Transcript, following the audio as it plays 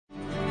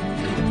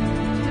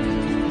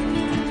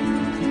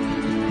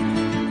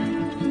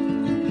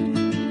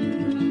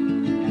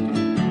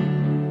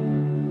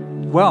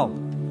Well,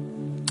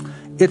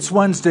 it's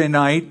Wednesday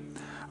night.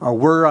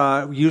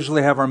 We're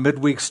usually have our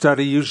midweek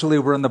study. Usually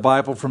we're in the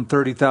Bible from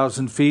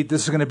 30,000 feet.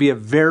 This is going to be a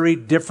very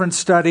different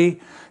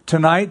study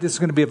tonight. This is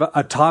going to be of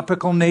a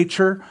topical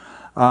nature,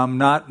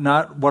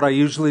 not what I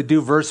usually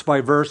do verse by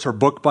verse or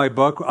book by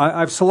book.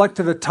 I've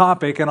selected a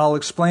topic, and I'll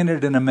explain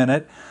it in a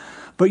minute.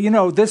 But,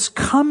 this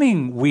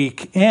coming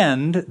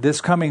weekend, this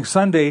coming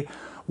Sunday,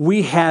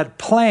 we had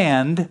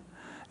planned.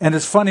 And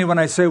it's funny when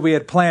I say we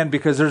had planned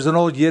because there's an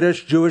old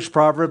Yiddish Jewish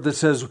proverb that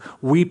says,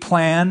 we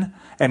plan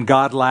and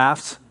God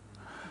laughs.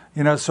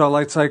 So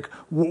it's like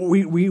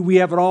we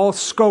have it all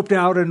scoped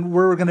out and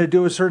we're going to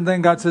do a certain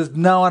thing. God says,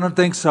 no, I don't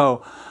think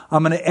so.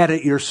 I'm going to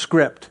edit your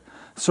script.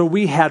 So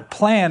we had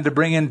planned to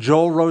bring in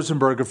Joel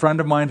Rosenberg, a friend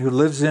of mine who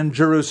lives in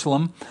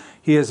Jerusalem.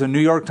 He is a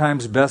New York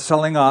Times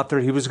best-selling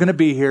author. He was going to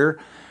be here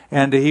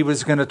and he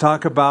was going to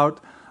talk about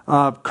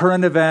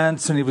current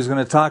events, and he was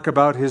going to talk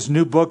about his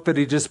new book that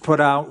he just put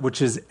out,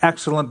 which is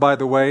excellent, by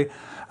the way,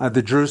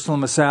 The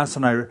Jerusalem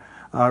Assassin.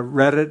 I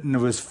read it, and it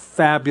was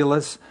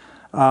fabulous.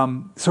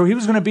 So he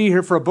was going to be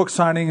here for a book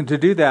signing and to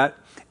do that,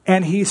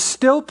 and he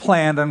still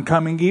planned on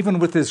coming, even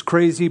with this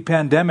crazy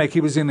pandemic.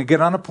 He was going to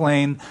get on a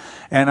plane,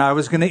 and I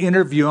was going to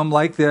interview him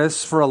like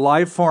this for a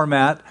live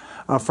format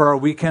for our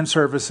weekend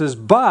services,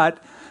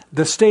 but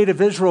the state of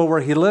Israel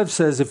where he lives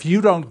says if you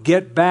don't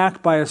get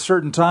back by a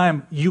certain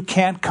time, you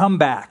can't come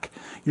back.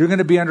 You're going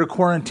to be under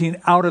quarantine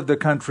out of the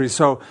country.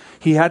 So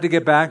he had to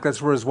get back.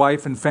 That's where his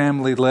wife and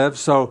family live.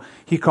 So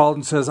he called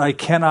and says, I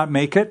cannot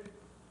make it.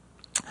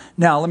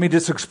 Now, let me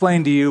just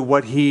explain to you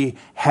what he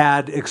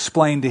had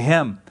explained to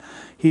him.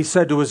 He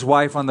said to his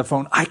wife on the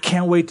phone, I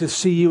can't wait to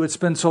see you. It's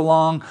been so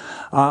long.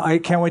 I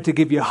can't wait to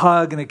give you a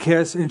hug and a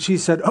kiss. And she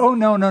said, oh,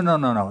 no.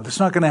 That's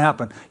not going to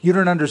happen. You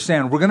don't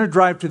understand. We're going to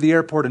drive to the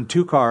airport in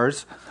 2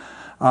 cars.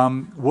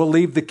 We'll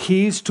leave the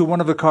keys to one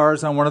of the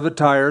cars on one of the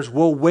tires.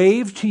 We'll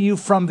wave to you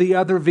from the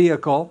other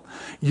vehicle.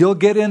 You'll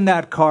get in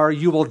that car.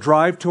 You will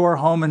drive to our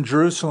home in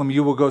Jerusalem.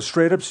 You will go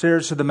straight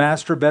upstairs to the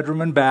master bedroom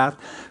and bath.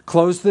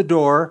 Close the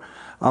door.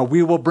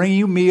 We will bring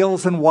you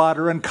meals and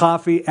water and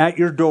coffee at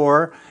your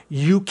door.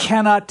 You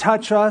cannot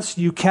touch us.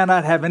 You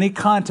cannot have any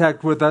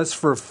contact with us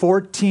for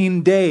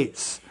 14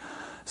 days.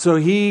 So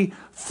he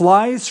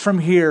flies from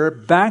here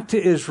back to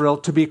Israel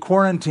to be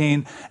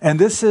quarantined. And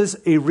this is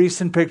a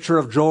recent picture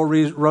of Joel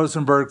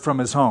Rosenberg from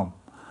his home.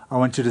 I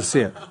want you to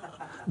see it.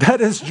 That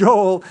is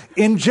Joel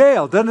in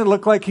jail. Doesn't it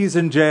look like he's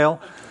in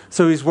jail?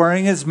 So he's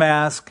wearing his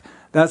mask.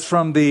 That's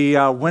from the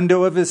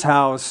window of his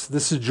house.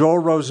 This is Joel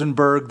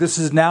Rosenberg. This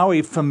is now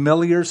a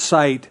familiar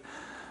sight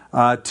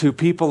to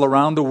people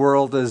around the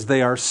world as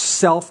they are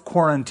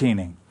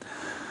self-quarantining.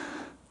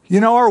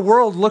 Our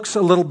world looks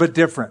a little bit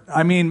different.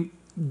 I mean,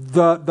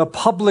 the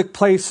public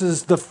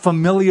places, the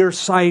familiar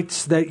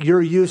sights that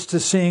you're used to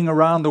seeing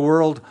around the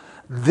world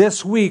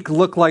this week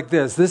look like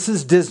this. This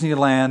is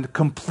Disneyland,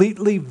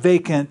 completely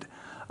vacant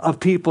of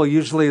people.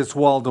 Usually it's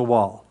wall to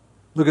wall.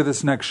 Look at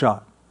this next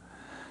shot.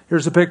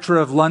 Here's a picture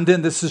of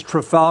London. This is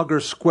Trafalgar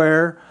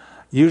Square.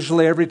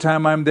 Usually every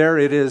time I'm there,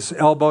 it is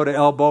elbow to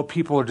elbow.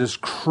 People are just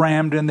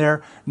crammed in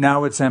there.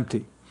 Now it's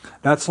empty.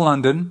 That's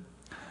London.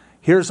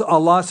 Here's a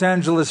Los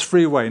Angeles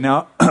freeway.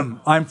 Now,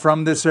 I'm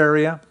from this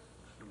area.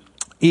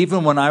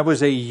 Even when I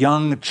was a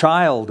young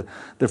child,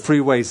 the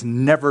freeways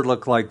never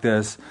looked like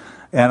this.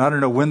 And I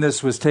don't know when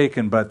this was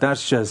taken, but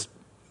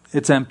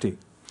it's empty.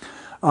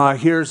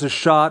 Here's a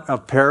shot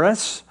of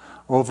Paris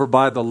over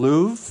by the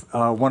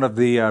Louvre, one of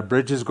the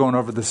bridges going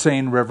over the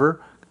Seine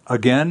River.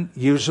 Again,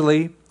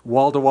 usually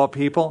wall-to-wall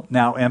people,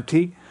 now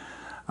empty.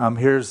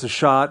 Here's the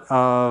shot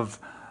of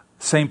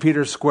St.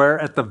 Peter's Square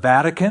at the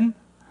Vatican,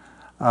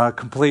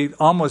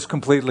 almost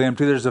completely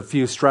empty. There's a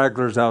few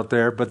stragglers out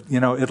there, but,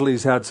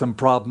 Italy's had some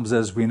problems,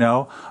 as we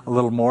know, a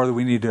little more.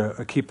 We need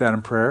to keep that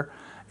in prayer.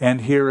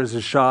 And here is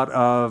a shot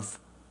of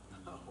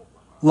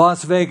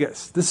Las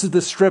Vegas. This is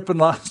the Strip in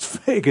Las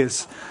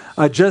Vegas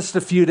just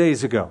a few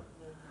days ago.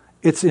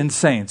 It's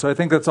insane. So I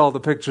think that's all the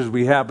pictures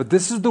we have. But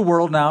this is the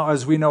world now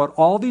as we know it.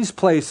 All these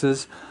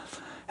places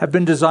have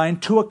been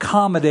designed to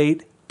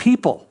accommodate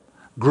people,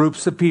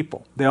 groups of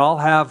people. They all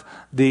have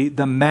the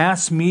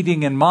mass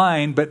meeting in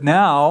mind, but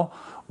now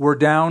we're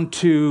down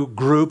to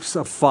groups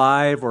of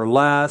 5 or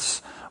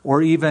less,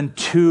 or even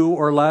 2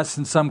 or less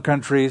in some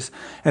countries.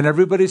 And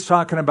everybody's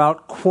talking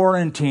about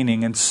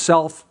quarantining and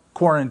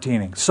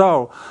self-quarantining.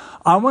 So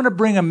I want to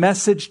bring a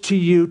message to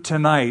you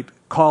tonight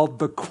called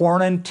The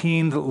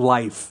Quarantined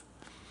Life.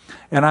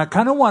 And I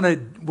kind of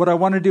what I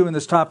want to do in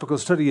this topical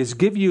study is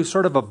give you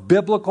sort of a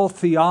biblical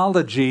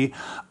theology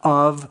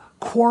of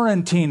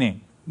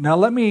quarantining. Now,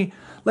 let me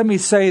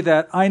say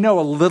that I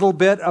know a little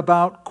bit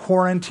about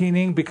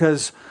quarantining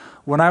because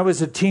when I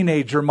was a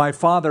teenager, my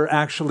father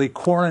actually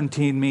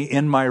quarantined me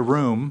in my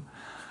room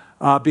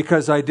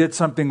because I did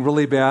something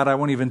really bad. I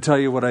won't even tell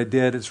you what I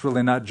did. It's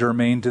really not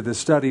germane to the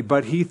study.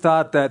 But he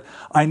thought that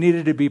I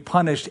needed to be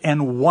punished.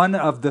 And one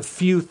of the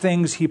few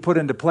things he put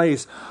into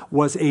place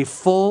was a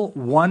full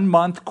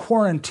 1-month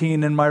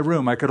quarantine in my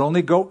room. I could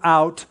only go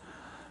out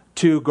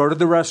to go to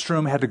the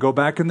restroom, had to go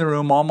back in the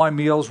room. All my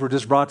meals were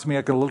just brought to me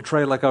like a little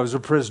tray like I was a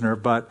prisoner.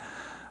 But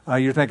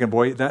you're thinking,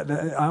 boy,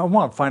 I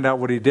want to find out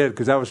what he did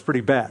because that was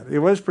pretty bad. It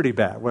was pretty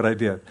bad what I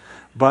did.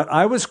 But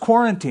I was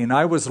quarantined.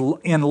 I was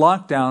in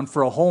lockdown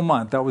for a whole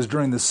month. That was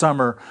during the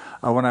summer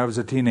when I was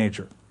a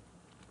teenager.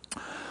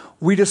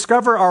 We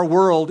discover our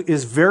world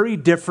is very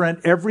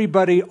different.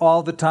 Everybody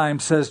all the time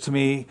says to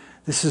me,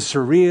 this is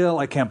surreal.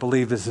 I can't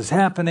believe this is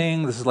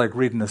happening. This is like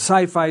reading a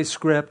sci-fi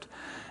script.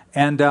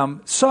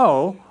 And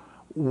so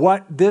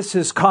what this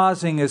is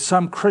causing is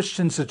some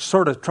Christians that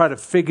sort of try to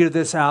figure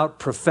this out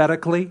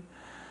prophetically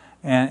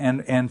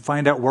and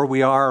find out where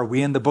we are. Are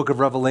we in the book of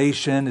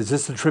Revelation? Is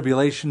this the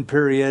tribulation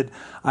period?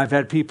 I've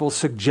had people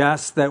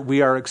suggest that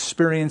we are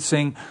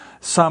experiencing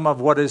some of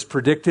what is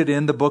predicted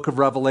in the book of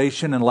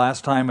Revelation and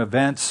last time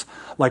events,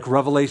 like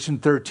Revelation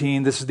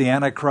 13. This is the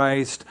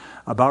Antichrist,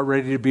 about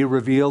ready to be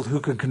revealed, who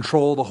can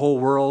control the whole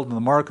world and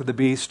the mark of the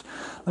beast.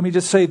 Let me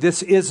just say,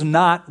 this is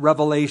not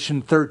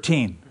Revelation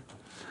 13.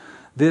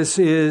 This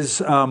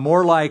is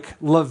more like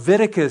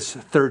Leviticus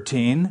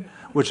 13,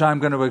 which I'm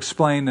going to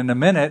explain in a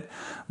minute.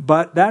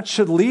 But that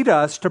should lead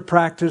us to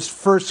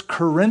practice 1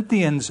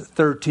 Corinthians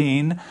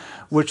 13,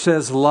 which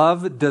says,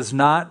 love does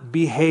not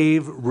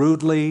behave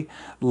rudely.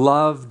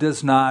 Love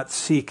does not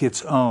seek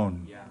its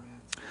own. Yeah.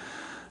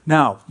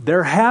 Now,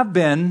 there have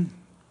been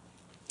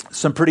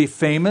some pretty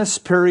famous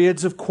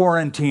periods of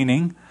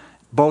quarantining,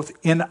 both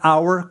in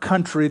our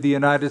country, the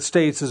United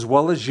States, as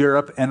well as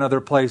Europe and other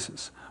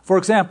places. For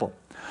example,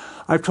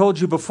 I've told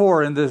you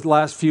before in the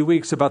last few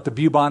weeks about the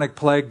bubonic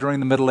plague during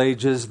the Middle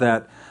Ages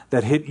that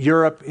hit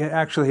Europe. It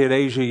actually hit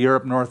Asia,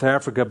 Europe, North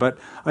Africa. But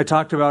I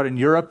talked about in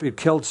Europe, it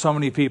killed so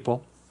many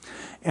people.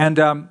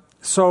 And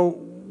so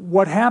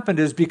what happened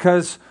is,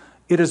 because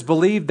it is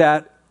believed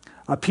that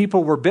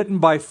people were bitten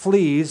by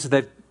fleas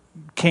that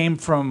came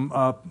from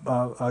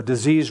a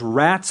disease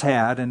rats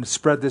had and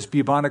spread this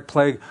bubonic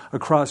plague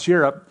across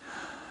Europe,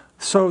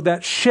 so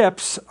that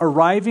ships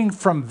arriving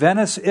from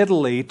Venice,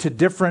 Italy to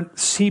different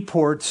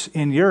seaports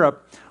in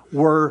Europe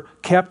were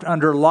kept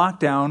under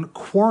lockdown,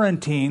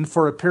 quarantined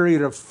for a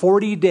period of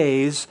 40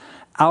 days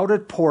out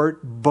at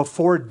port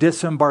before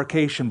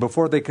disembarkation,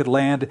 before they could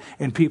land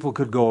and people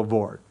could go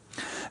aboard.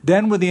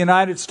 Then when the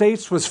United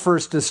States was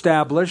first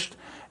established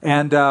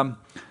and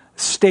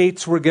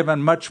states were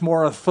given much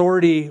more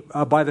authority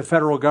by the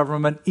federal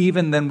government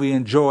even than we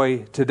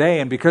enjoy today,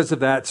 and because of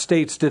that,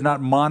 states did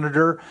not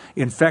monitor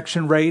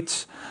infection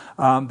rates.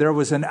 There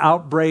was an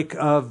outbreak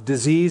of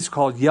disease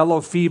called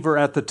yellow fever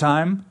at the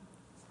time,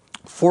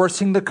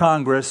 forcing the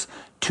Congress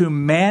to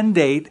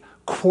mandate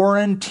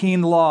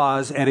quarantine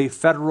laws at a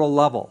federal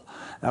level.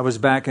 That was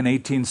back in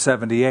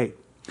 1878.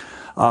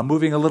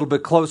 Moving a little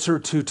bit closer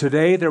to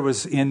today, there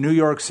was in New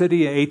York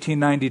City in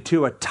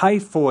 1892 a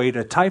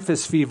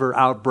typhus fever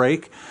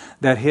outbreak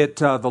that hit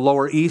the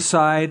Lower East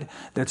Side,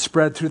 that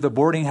spread through the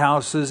boarding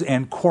houses,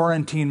 and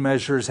quarantine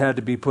measures had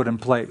to be put in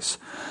place.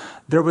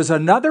 There was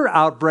another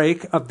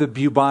outbreak of the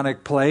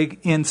bubonic plague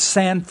in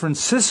San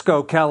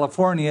Francisco,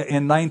 California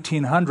in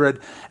 1900,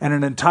 and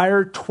an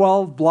entire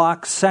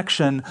 12-block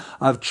section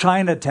of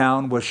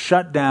Chinatown was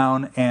shut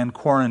down and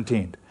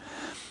quarantined.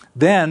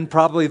 Then,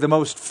 probably the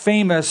most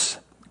famous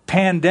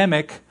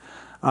pandemic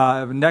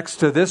next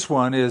to this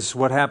one is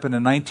what happened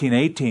in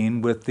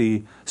 1918 with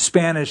the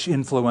Spanish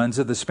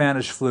influenza, the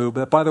Spanish flu.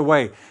 But by the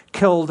way,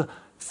 killed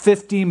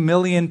 50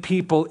 million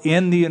people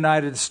in the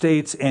United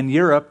States and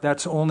Europe.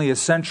 That's only a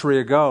century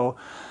ago.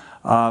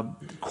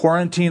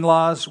 Quarantine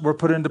laws were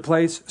put into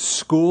place.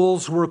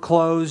 Schools were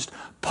closed.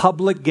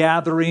 Public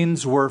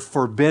gatherings were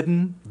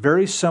forbidden,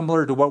 very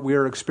similar to what we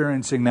are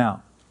experiencing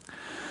now.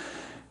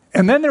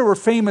 And then there were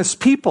famous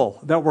people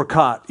that were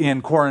caught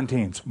in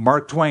quarantines.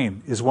 Mark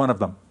Twain is one of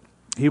them.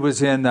 He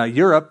was in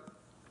Europe,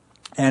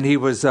 and he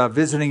was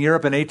visiting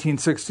Europe in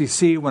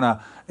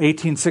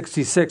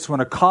 1866 when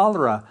a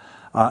cholera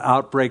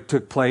outbreak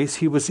took place.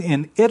 He was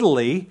in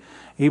Italy.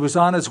 He was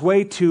on his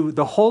way to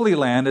the Holy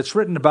Land. It's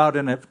written about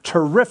in a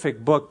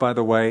terrific book, by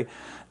the way,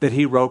 that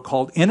he wrote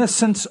called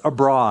Innocents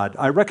Abroad.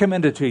 I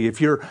recommend it to you.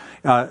 If you're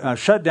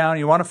shut down,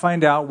 you want to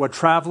find out what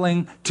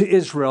traveling to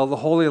Israel, the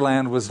Holy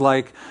Land, was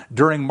like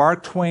during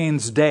Mark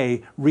Twain's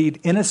day,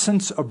 read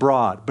Innocents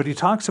Abroad. But he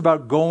talks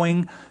about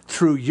going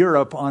through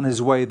Europe on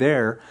his way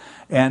there.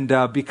 And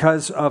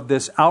because of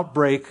this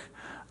outbreak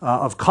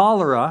of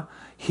cholera,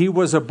 he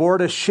was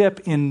aboard a ship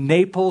in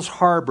Naples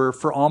Harbor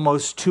for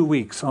almost 2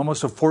 weeks,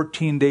 almost a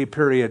 14-day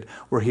period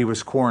where he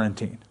was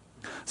quarantined.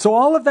 So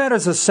all of that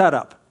is a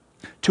setup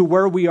to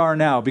where we are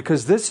now,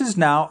 because this is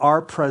now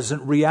our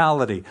present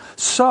reality.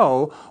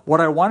 So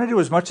what I want to do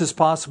as much as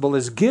possible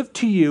is give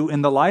to you,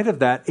 in the light of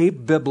that, a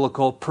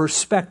biblical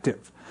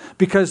perspective,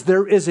 because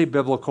there is a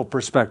biblical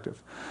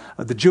perspective.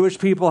 The Jewish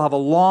people have a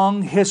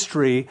long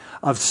history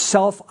of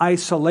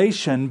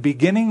self-isolation,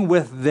 beginning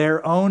with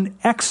their own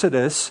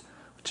Exodus,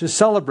 which is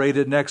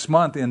celebrated next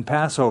month in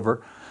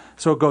Passover.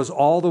 So it goes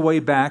all the way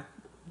back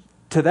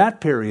to that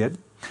period.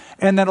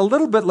 And then a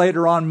little bit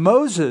later on,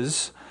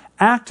 Moses,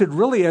 acted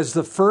really as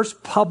the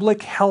first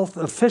public health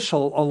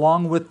official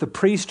along with the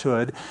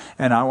priesthood,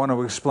 and I want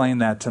to explain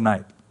that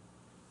tonight.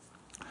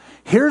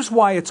 Here's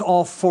why it's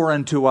all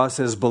foreign to us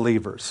as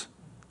believers.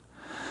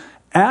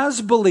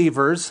 As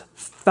believers,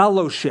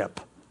 fellowship,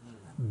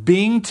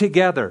 being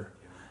together,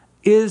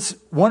 is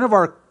one of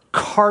our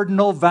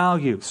cardinal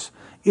values.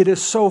 It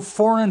is so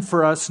foreign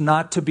for us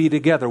not to be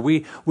together.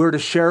 We're to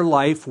share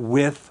life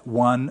with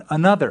one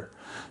another.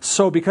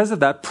 So because of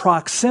that,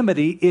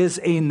 proximity is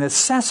a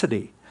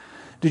necessity.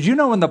 Did you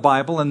know in the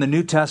Bible, in the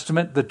New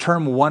Testament, the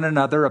term one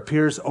another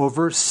appears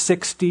over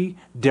 60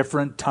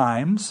 different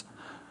times?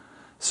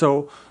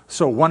 So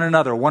one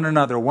another, one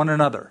another, one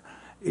another.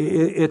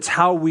 It's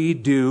how we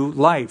do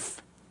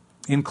life,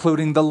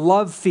 including the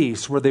love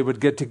feast where they would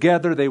get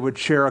together, they would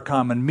share a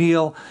common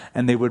meal,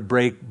 and they would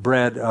break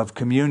bread of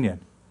communion.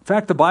 In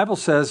fact, the Bible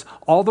says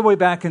all the way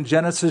back in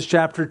Genesis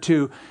chapter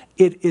 2,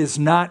 it is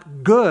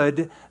not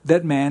good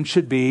that man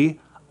should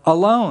be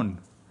alone.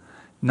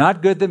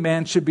 Not good that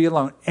man should be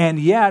alone. And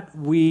yet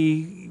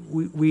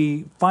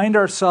we find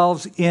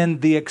ourselves in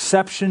the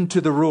exception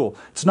to the rule.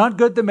 It's not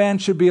good that man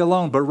should be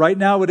alone, but right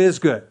now it is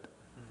good.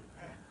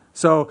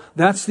 So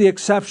that's the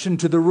exception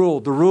to the rule.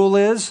 The rule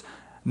is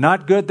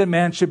not good that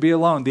man should be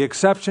alone. The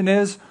exception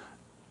is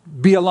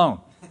be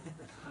alone.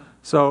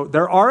 So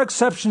there are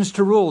exceptions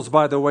to rules,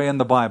 by the way, in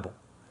the Bible.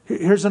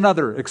 Here's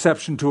another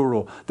exception to a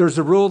rule. There's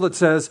a rule that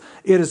says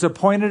it is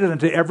appointed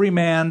unto every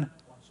man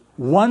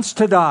once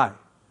to die.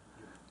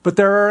 But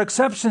there are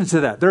exceptions to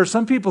that. There are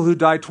some people who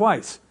die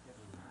twice.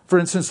 For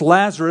instance,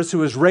 Lazarus, who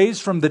was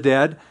raised from the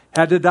dead,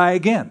 had to die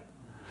again.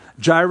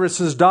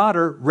 Jairus'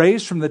 daughter,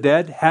 raised from the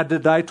dead, had to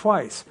die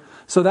twice.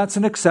 So that's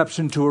an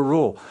exception to a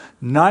rule.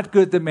 Not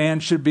good that man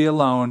should be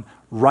alone.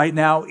 Right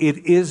now, it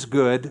is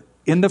good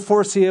in the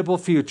foreseeable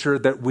future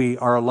that we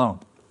are alone.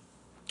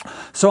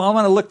 So I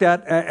want to look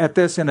at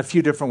this in a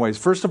few different ways.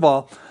 First of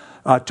all,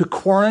 to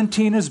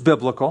quarantine is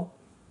biblical,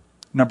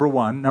 number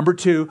one. Number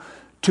two,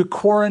 to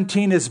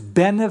quarantine is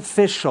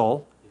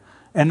beneficial.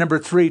 And number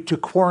three, to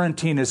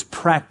quarantine is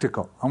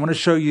practical. I want to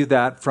show you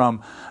that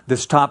from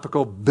this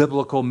topical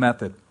biblical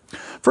method.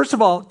 First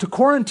of all, to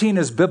quarantine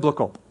is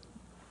biblical.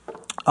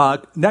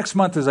 Next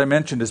month, as I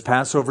mentioned, is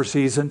Passover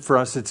season. For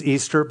us, it's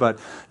Easter, but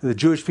the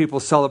Jewish people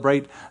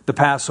celebrate the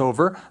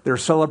Passover. They're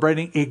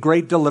celebrating a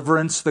great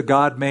deliverance that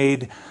God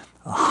made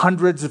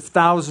hundreds of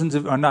thousands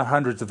of, or not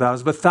hundreds of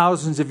thousands, but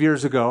thousands of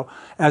years ago,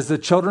 as the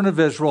children of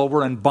Israel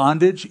were in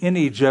bondage in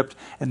Egypt,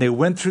 and they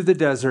went through the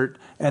desert,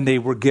 and they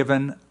were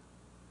given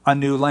a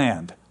new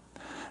land.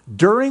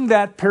 During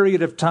that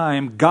period of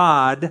time,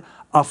 God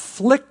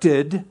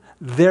afflicted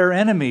their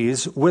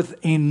enemies with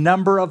a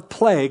number of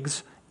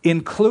plagues,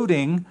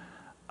 including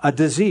a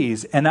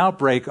disease, an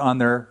outbreak on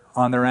their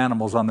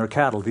animals, on their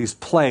cattle, these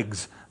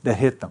plagues that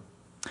hit them.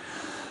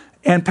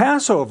 And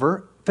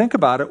Passover, think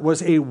about it,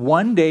 was a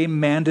one-day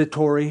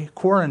mandatory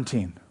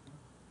quarantine.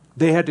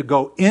 They had to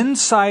go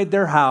inside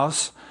their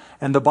house,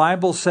 and the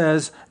Bible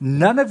says,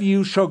 none of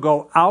you shall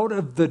go out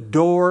of the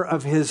door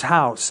of his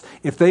house.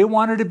 If they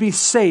wanted to be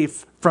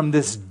safe from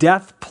this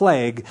death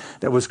plague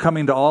that was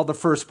coming to all the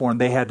firstborn,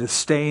 they had to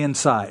stay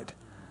inside.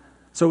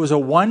 So it was a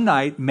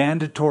one-night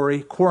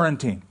mandatory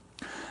quarantine.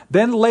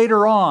 Then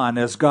later on,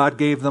 as God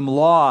gave them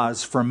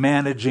laws for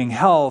managing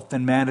health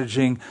and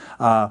managing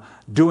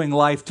doing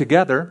life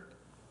together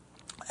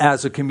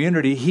as a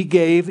community, he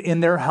gave in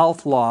their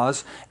health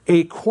laws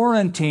a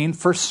quarantine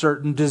for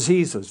certain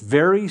diseases.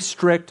 Very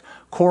strict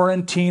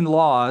quarantine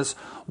laws.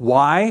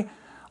 Why?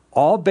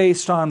 All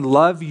based on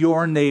love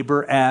your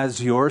neighbor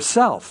as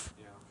yourself.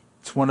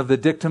 It's one of the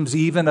dictums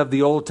even of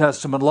the Old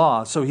Testament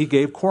law. So he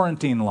gave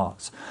quarantine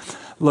laws.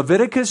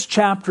 Leviticus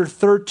chapter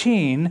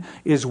 13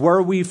 is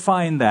where we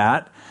find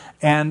that.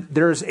 And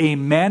there's a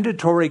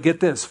mandatory,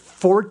 get this,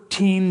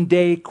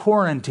 14-day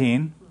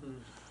quarantine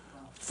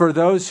for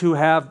those who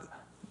have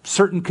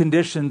certain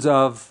conditions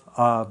of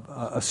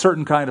a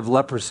certain kind of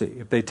leprosy,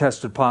 if they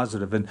tested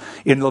positive. And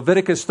in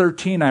Leviticus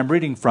 13, I'm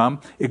reading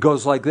from, it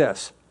goes like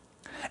this.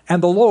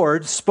 And the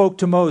Lord spoke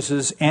to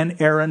Moses and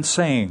Aaron,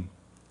 saying,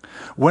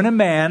 when a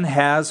man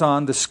has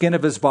on the skin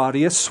of his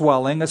body a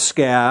swelling, a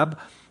scab,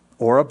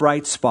 or a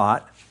bright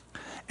spot,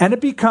 and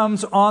it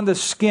becomes on the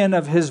skin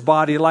of his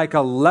body like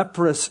a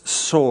leprous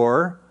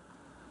sore,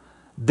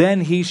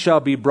 then he shall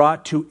be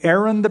brought to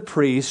Aaron the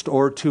priest,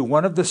 or to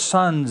one of the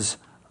sons,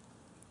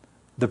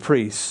 the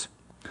priests.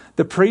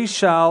 The priest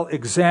shall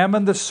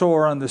examine the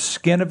sore on the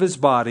skin of his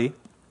body,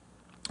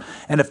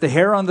 and if the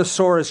hair on the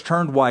sore is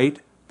turned white,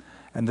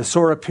 and the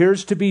sore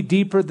appears to be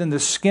deeper than the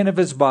skin of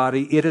his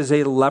body, it is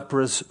a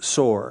leprous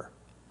sore.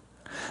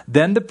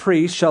 Then the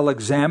priest shall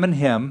examine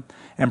him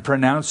and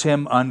pronounce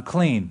him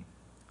unclean.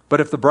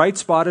 But if the bright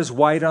spot is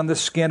white on the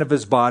skin of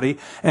his body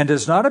and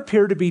does not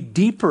appear to be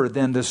deeper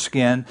than the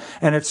skin,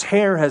 and its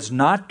hair has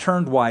not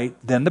turned white,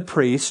 then the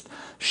priest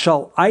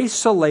shall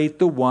isolate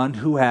the one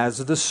who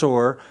has the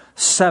sore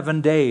 7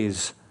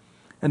 days.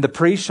 And the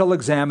priest shall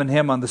examine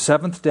him on the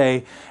seventh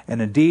day.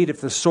 And indeed, if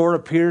the sore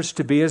appears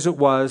to be as it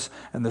was,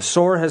 and the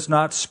sore has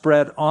not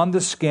spread on the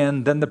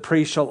skin, then the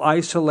priest shall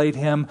isolate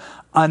him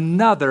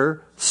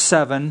another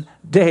 7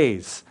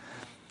 days.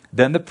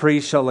 Then the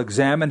priest shall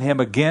examine him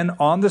again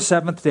on the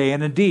seventh day.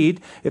 And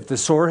indeed, if the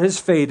sore has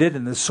faded,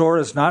 and the sore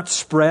has not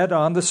spread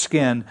on the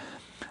skin,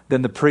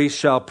 then the priest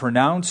shall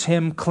pronounce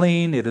him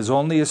clean. It is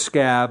only a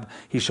scab.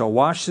 He shall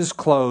wash his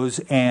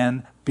clothes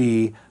and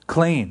be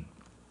clean.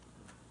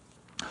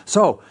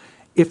 So,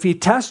 if he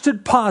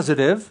tested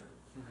positive,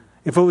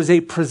 if it was a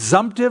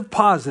presumptive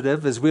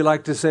positive, as we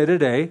like to say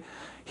today,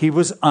 he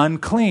was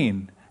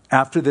unclean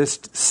after this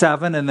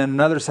 7 and then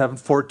another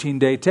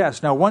 14-day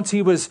test. Now, once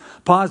he was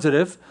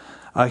positive,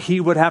 he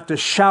would have to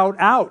shout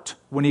out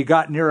when he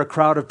got near a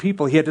crowd of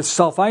people. He had to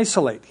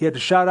self-isolate. He had to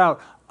shout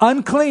out,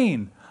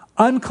 unclean,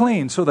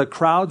 unclean, so the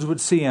crowds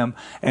would see him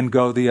and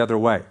go the other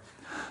way.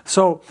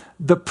 So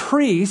the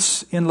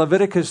priests in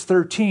Leviticus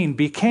 13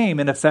 became,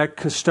 in effect,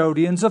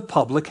 custodians of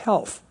public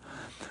health,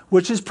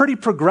 which is pretty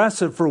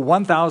progressive for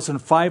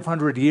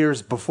 1,500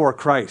 years before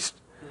Christ.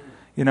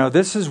 You know,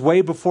 this is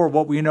way before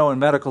what we know in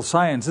medical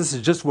science. This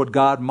is just what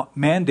God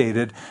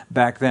mandated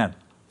back then.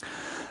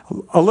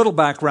 A little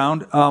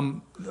background.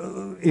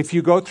 If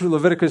you go through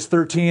Leviticus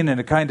 13 and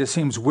it kind of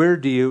seems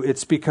weird to you,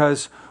 it's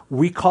because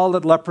we call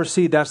it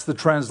leprosy. That's the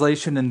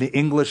translation in the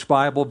English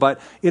Bible. But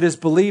it is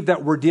believed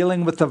that we're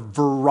dealing with a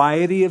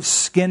variety of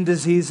skin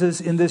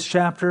diseases in this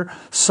chapter,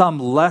 some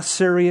less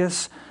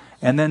serious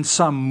and then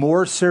some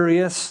more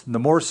serious. The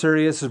more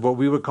serious is what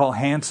we would call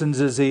Hansen's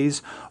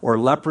disease or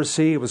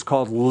leprosy. It was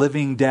called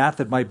living death.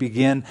 It might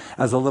begin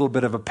as a little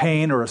bit of a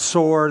pain or a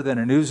sore, then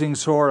an oozing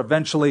sore.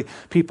 Eventually,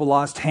 people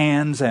lost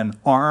hands and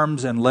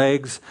arms and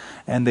legs,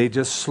 and they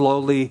just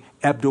slowly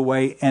ebbed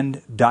away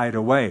and died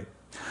away.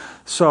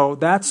 So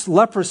that's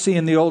leprosy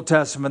in the Old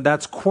Testament.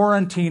 That's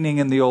quarantining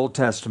in the Old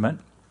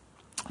Testament.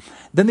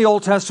 Then the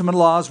Old Testament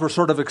laws were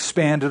sort of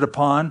expanded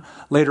upon.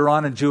 Later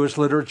on in Jewish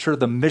literature,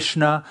 the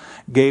Mishnah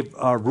gave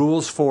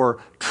rules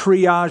for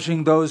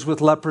triaging those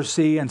with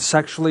leprosy and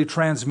sexually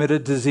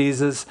transmitted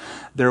diseases.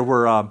 There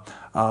were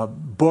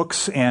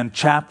books and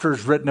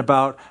chapters written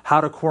about how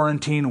to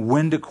quarantine,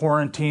 when to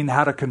quarantine,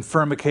 how to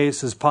confirm a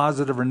case as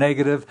positive or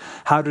negative,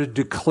 how to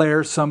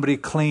declare somebody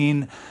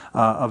clean,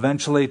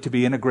 eventually to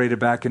be integrated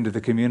back into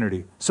the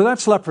community. So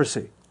that's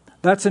leprosy.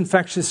 That's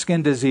infectious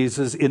skin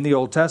diseases in the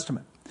Old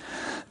Testament.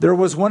 There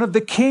was one of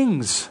the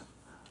kings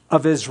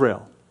of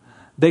Israel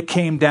that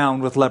came down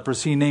with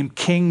leprosy named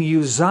King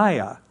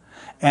Uzziah.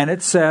 And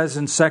it says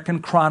in 2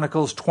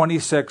 Chronicles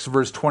 26,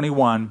 verse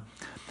 21,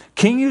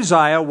 King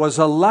Uzziah was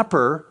a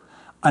leper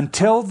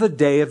until the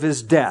day of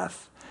his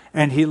death.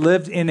 And he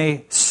lived in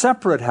a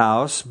separate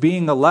house,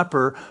 being a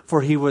leper,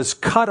 for he was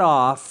cut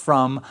off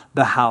from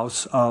the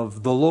house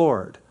of the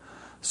Lord.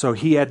 So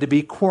he had to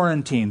be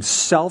quarantined,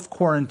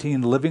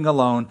 self-quarantined, living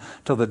alone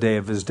till the day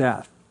of his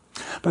death.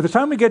 By the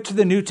time we get to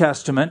the New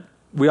Testament,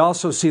 we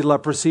also see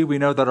leprosy. We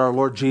know that our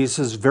Lord Jesus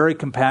is very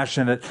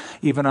compassionate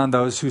even on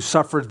those who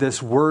suffered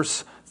this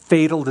worse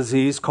fatal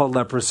disease called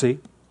leprosy.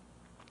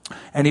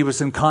 And he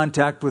was in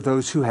contact with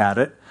those who had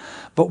it.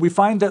 But we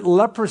find that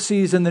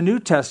leprosies in the New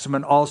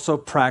Testament also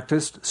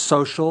practiced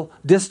social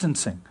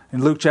distancing.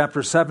 In Luke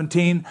chapter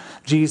 17,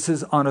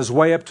 Jesus, on his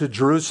way up to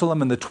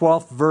Jerusalem, in the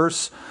 12th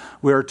verse,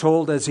 we are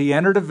told as he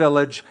entered a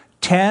village,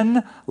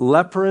 10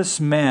 leprous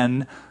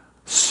men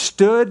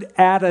stood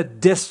at a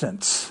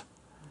distance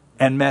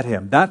and met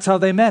him. That's how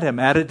they met him,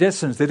 at a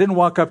distance. They didn't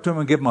walk up to him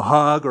and give him a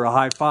hug or a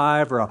high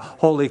five or a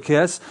holy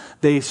kiss.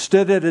 They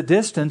stood at a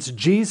distance.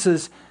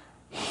 Jesus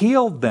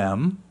healed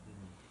them,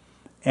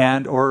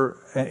 and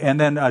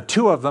then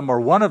two of them,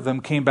 or one of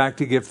them, came back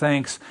to give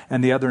thanks,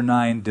 and the other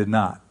 9 did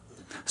not.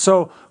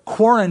 So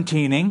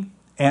quarantining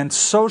and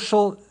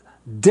social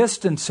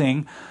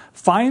distancing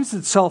finds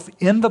itself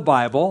in the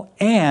Bible,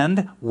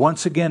 and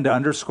once again, to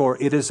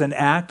underscore, it is an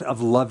act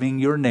of loving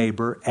your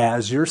neighbor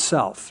as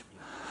yourself.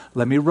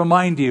 Let me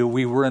remind you,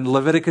 we were in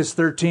Leviticus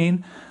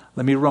 13.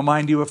 Let me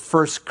remind you of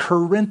 1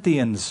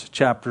 Corinthians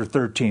chapter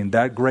 13,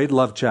 that great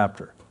love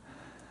chapter.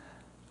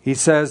 He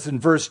says in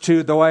verse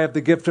 2, though I have the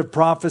gift of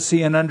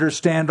prophecy and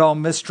understand all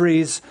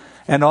mysteries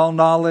and all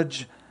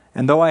knowledge,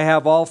 and though I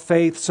have all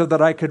faith so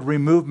that I could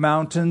remove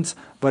mountains,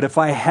 but if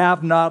I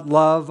have not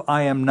love,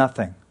 I am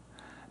nothing.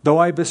 Though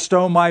I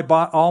bestow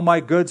all my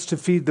goods to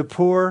feed the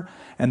poor,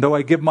 and though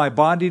I give my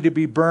body to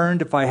be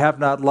burned, if I have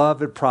not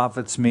love, it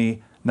profits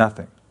me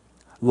nothing.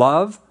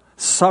 Love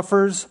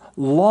suffers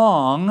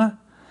long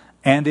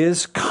and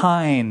is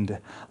kind.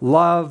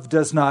 Love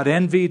does not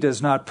envy,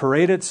 does not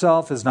parade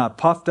itself, is not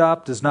puffed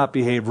up, does not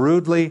behave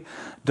rudely,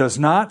 does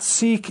not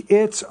seek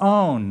its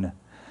own.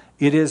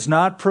 It is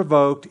not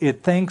provoked,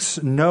 it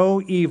thinks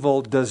no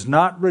evil, does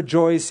not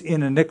rejoice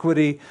in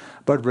iniquity,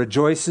 but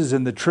rejoices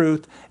in the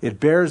truth.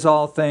 It bears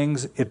all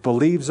things, it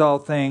believes all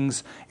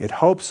things, it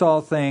hopes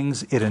all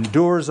things, it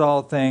endures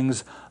all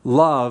things.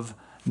 Love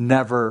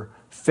never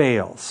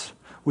fails.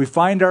 We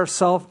find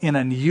ourselves in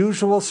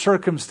unusual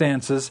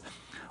circumstances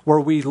where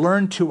we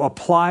learn to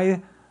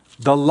apply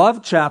the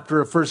love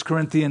chapter of 1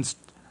 Corinthians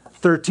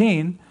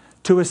 13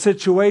 to a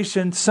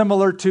situation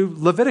similar to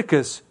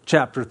Leviticus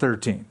chapter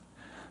 13,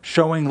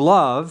 showing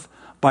love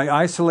by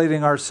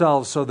isolating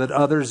ourselves so that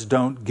others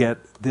don't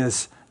get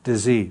this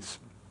disease.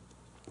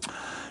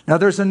 Now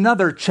there's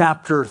another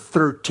chapter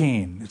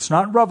 13. It's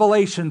not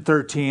Revelation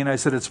 13. I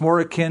said it's more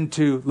akin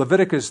to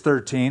Leviticus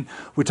 13.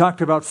 We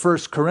talked about 1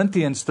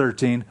 Corinthians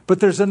 13, but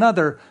there's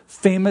another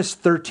famous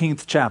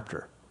 13th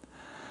chapter.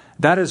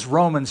 That is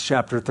Romans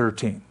chapter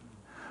 13,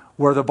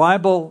 where the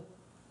Bible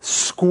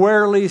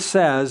squarely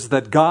says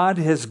that God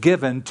has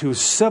given to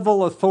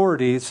civil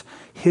authorities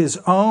his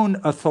own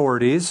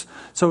authorities.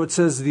 So it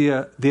says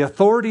the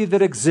authority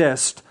that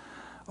exists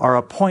are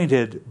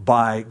appointed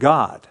by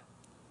God.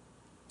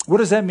 What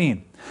does that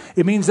mean?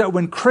 It means that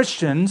when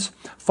Christians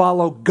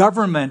follow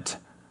government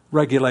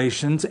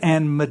regulations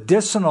and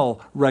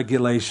medicinal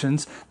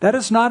regulations, that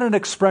is not an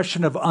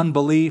expression of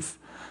unbelief.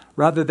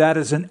 Rather, that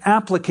is an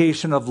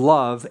application of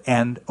love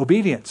and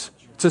obedience.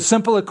 It's a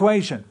simple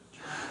equation.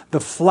 The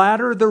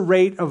flatter the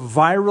rate of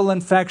viral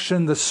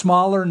infection, the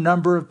smaller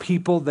number of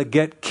people that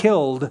get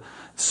killed.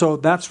 So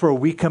that's where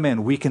we come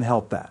in. We can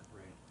help that.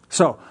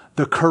 So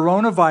the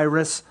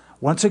coronavirus,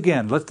 once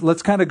again,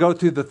 let's kind of go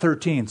through the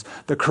 13s.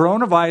 The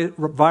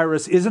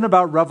coronavirus isn't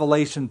about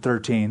Revelation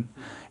 13.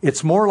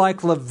 It's more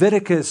like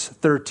Leviticus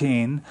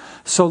 13.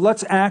 So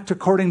let's act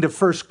according to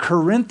 1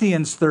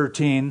 Corinthians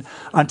 13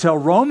 until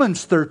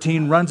Romans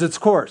 13 runs its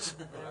course,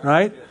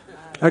 right?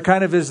 That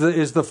kind of is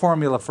the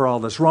formula for all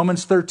this.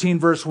 Romans 13,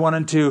 verse 1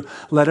 and 2,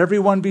 let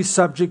everyone be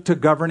subject to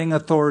governing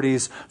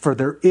authorities, for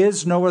there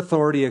is no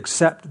authority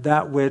except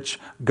that which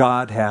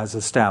God has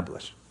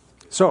established.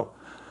 So,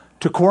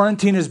 to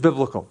quarantine is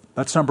biblical.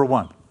 That's number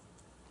one.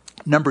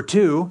 Number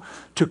two,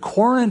 to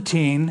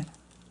quarantine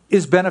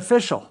is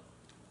beneficial.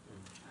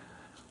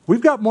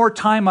 We've got more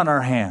time on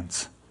our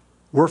hands.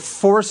 We're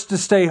forced to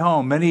stay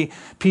home. Many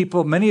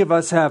of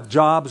us have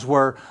jobs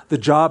where the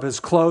job has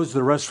closed,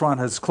 the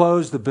restaurant has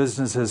closed, the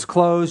business has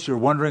closed. You're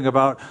wondering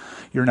about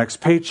your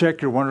next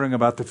paycheck. You're wondering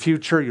about the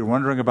future. You're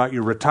wondering about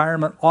your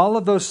retirement, all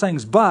of those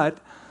things. But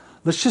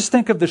let's just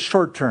think of the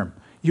short term.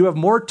 You have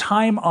more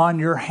time on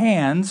your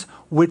hands,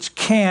 which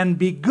can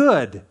be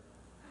good,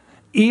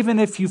 even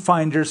if you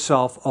find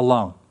yourself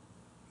alone.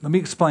 Let me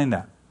explain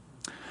that.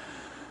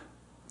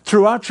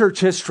 Throughout church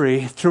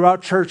history,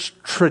 throughout church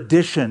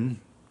tradition,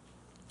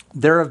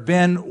 there have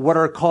been what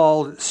are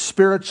called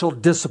spiritual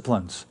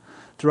disciplines.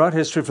 Throughout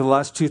history for the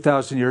last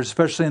 2,000 years,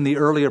 especially in the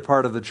earlier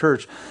part of the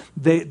church,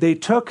 they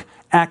took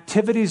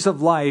activities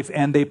of life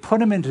and they put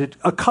them into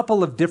a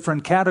couple of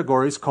different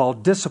categories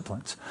called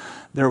disciplines.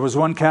 There was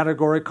one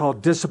category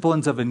called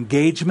disciplines of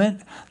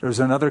engagement. There's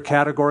another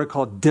category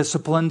called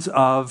disciplines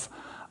of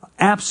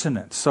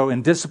abstinence. So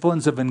in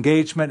disciplines of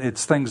engagement,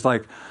 it's things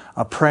like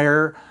a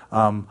prayer,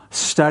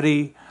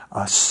 study,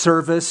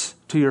 service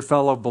to your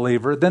fellow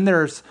believer. Then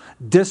there's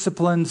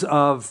disciplines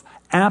of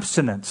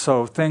abstinence.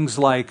 So things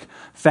like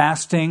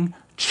fasting,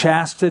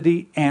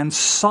 chastity, and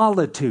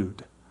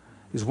solitude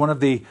is one of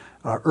the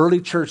early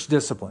church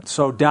disciplines.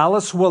 So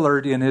Dallas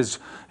Willard, in his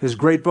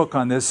great book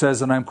on this,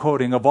 says, and I'm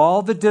quoting, of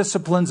all the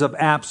disciplines of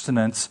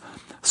abstinence,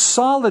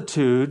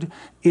 solitude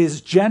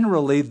is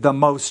generally the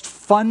most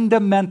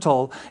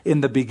fundamental in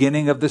the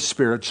beginning of the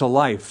spiritual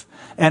life.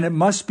 And it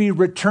must be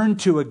returned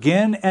to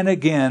again and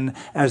again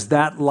as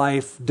that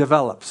life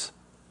develops.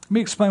 Let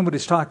me explain what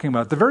he's talking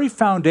about. The very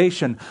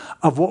foundation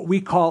of what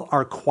we call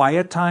our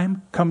quiet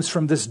time comes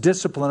from this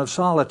discipline of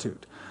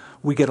solitude.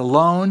 We get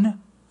alone.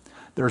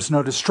 There's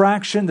no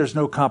distraction. There's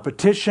no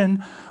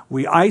competition.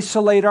 We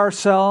isolate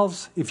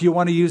ourselves. If you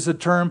want to use the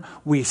term,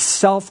 we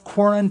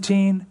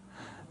self-quarantine,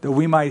 that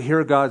we might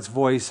hear God's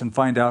voice and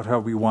find out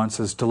how He wants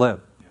us to live.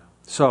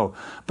 So,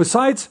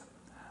 besides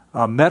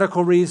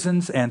medical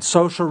reasons and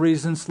social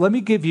reasons, let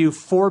me give you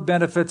 4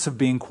 benefits of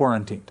being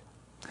quarantined.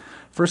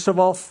 First of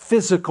all,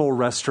 physical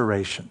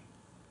restoration.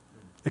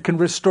 It can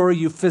restore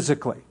you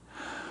physically.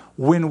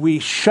 When we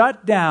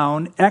shut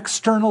down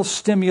external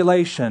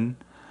stimulation,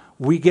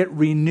 we get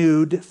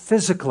renewed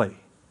physically.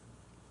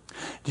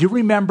 Do you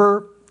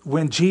remember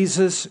when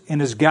Jesus, in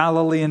His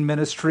Galilean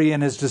ministry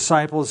and His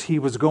disciples, He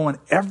was going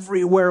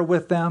everywhere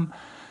with them?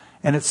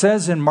 And it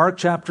says in Mark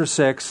chapter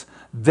 6,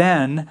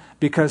 then,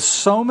 because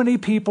so many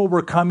people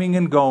were coming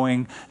and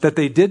going that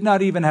they did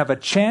not even have a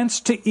chance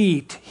to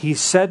eat, He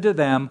said to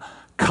them,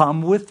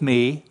 come with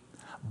me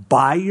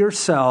by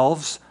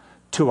yourselves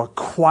to a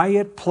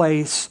quiet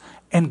place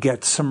and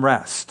get some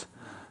rest.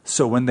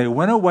 So when they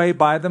went away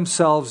by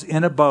themselves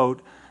in a boat,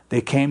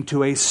 they came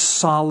to a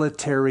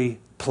solitary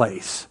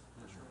place.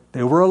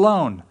 They were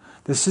alone.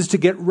 This is to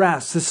get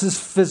rest. This is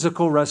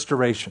physical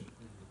restoration.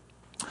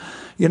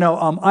 You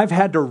know, I've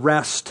had to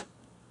rest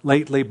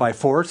lately by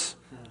force.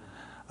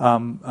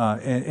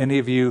 Any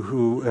of you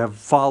who have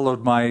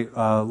followed my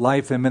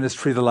life and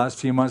ministry the last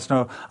few months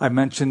know I've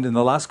mentioned in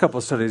the last couple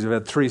of studies I've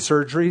had 3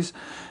 surgeries,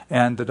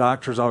 and the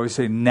doctors always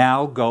say,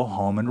 now go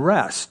home and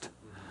rest.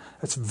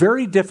 It's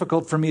very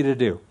difficult for me to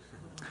do.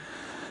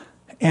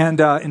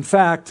 And in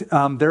fact,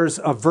 there's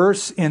a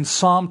verse in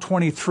Psalm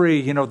 23,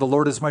 you know, the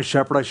Lord is my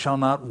shepherd, I shall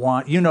not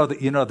want. You know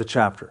the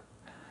chapter.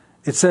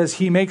 It says,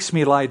 He makes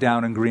me lie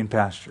down in green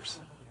pastures.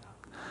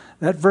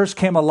 That verse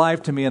came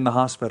alive to me in the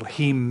hospital.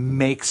 He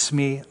makes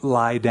me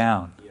lie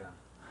down.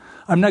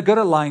 I'm not good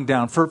at lying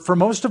down. For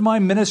most of my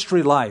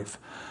ministry life,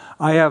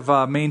 I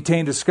have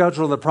maintained a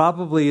schedule that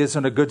probably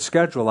isn't a good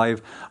schedule.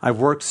 I've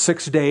worked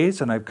 6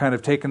 days, and I've kind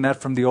of taken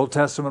that from the Old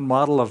Testament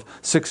model of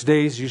 6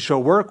 days you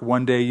shall work,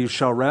 1 day you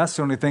shall rest.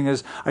 The only thing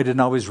is I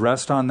didn't always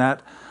rest on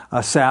that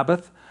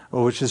Sabbath,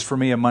 which is for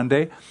me a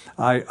Monday.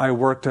 I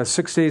worked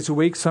 6 days a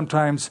week,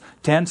 sometimes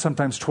 10,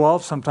 sometimes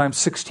 12, sometimes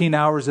 16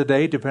 hours a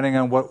day, depending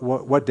on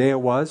what day it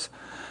was.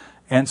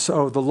 And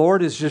so the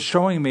Lord is just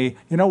showing me,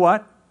 you know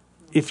what?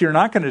 If you're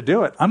not going to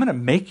do it, I'm going to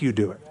make you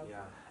do it.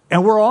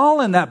 And we're all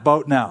in that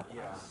boat now.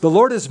 The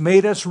Lord has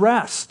made us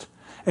rest.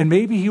 And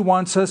maybe He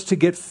wants us to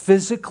get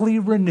physically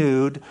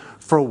renewed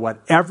for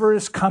whatever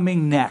is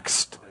coming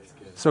next.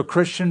 So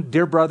Christian,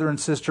 dear brother and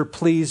sister,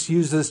 please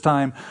use this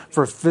time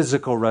for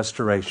physical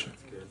restoration.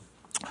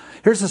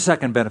 Here's the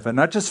second benefit,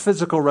 not just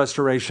physical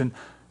restoration,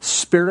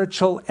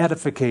 spiritual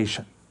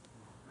edification.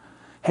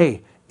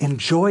 Hey,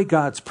 enjoy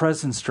God's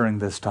presence during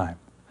this time.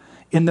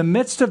 In the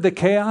midst of the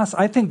chaos,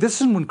 I think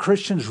this is when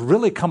Christians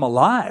really come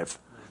alive.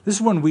 This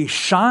is when we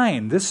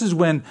shine. This is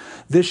when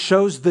this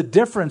shows the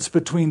difference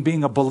between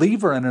being a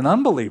believer and an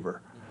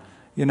unbeliever.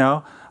 You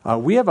know,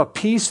 we have a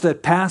peace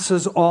that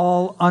passes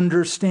all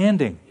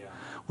understanding.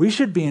 We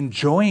should be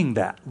enjoying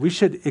that. We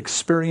should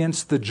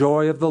experience the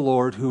joy of the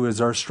Lord who is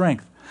our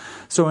strength.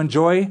 So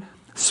enjoy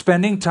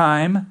spending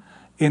time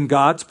in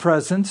God's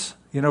presence.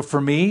 You know,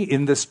 for me,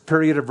 in this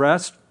period of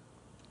rest,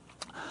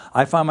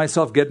 I find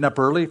myself getting up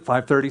early,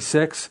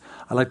 5:36.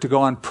 I like to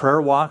go on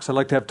prayer walks. I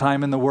like to have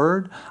time in the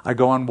Word. I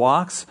go on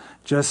walks,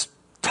 just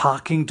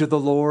talking to the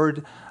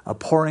Lord,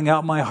 pouring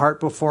out my heart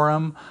before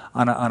Him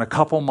on a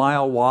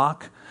couple-mile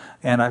walk.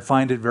 And I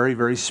find it very,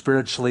 very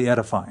spiritually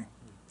edifying.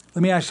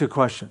 Let me ask you a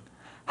question.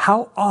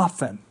 How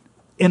often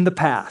in the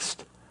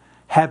past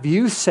have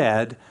you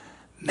said,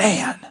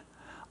 man,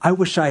 I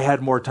wish I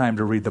had more time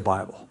to read the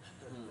Bible.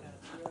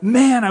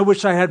 Man, I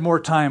wish I had more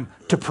time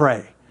to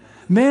pray.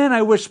 Man,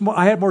 I wish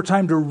I had more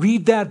time to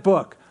read that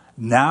book.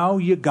 Now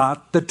you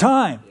got the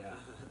time.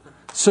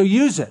 So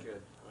use it.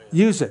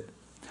 Use it.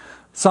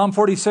 Psalm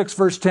 46,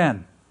 verse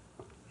 10.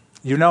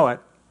 You know it.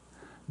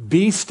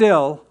 Be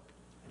still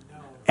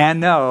and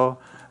know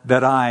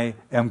that I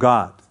am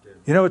God.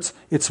 You know,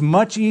 it's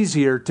much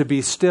easier to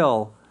be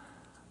still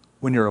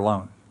when you're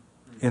alone,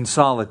 in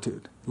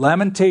solitude.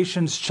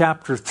 Lamentations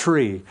chapter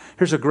 3.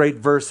 Here's a great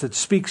verse that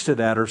speaks to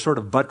that or sort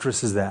of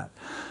buttresses that.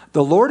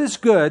 The Lord is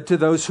good to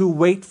those who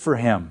wait for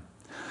Him,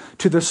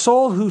 to the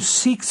soul who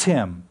seeks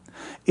Him.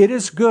 It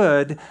is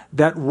good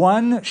that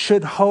one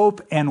should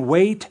hope and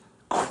wait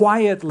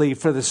quietly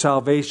for the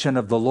salvation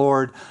of the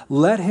Lord.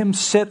 Let him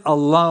sit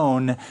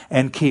alone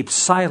and keep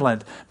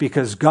silent,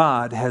 because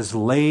God has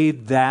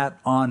laid that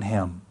on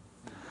him.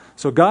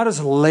 So God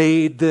has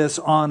laid this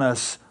on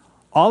us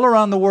all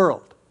around the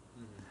world.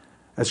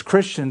 As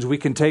Christians, we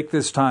can take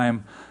this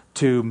time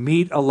to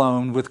meet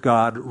alone with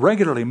God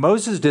regularly.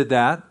 Moses did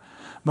that.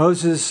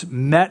 Moses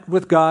met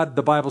with God,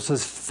 the Bible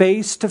says,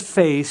 face to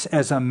face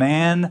as a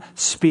man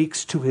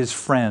speaks to his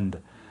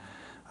friend.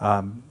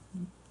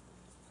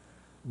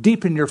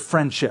 Deepen your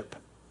friendship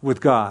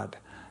with God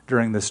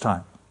during this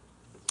time.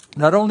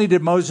 Not only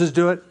did Moses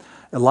do it,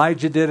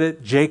 Elijah did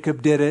it,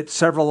 Jacob did it,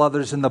 several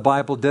others in the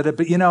Bible did it.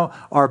 But you know,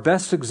 our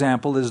best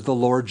example is the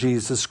Lord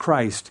Jesus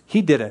Christ.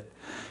 He did it.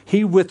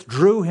 He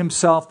withdrew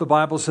himself, the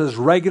Bible says,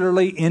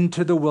 regularly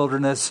into the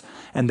wilderness,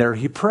 and there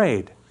he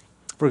prayed.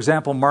 For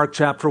example, Mark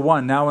chapter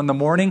 1, now in the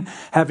morning,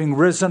 having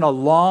risen a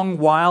long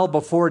while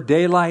before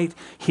daylight,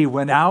 he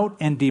went out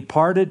and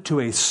departed to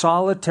a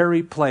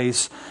solitary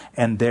place,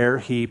 and there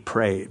he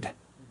prayed.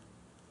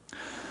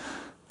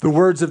 The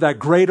words of that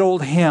great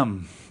old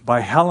hymn by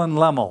Helen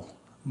Lemmel,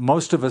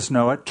 most of us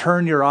know it,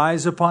 turn your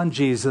eyes upon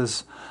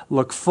Jesus,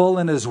 look full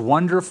in his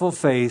wonderful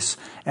face,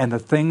 and the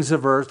things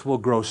of earth will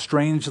grow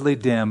strangely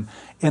dim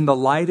in the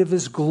light of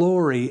his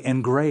glory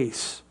and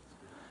grace.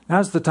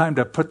 Now's the time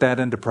to put that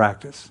into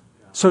practice.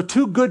 So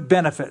 2 good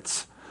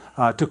benefits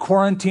to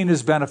quarantine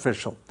is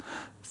beneficial.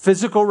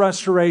 Physical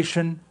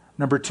restoration.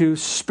 Number 2,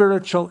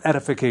 spiritual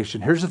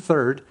edification. Here's a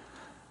third,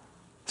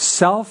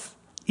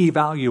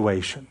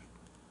 self-evaluation.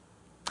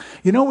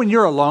 You know, when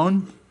you're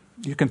alone,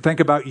 you can think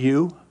about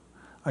you.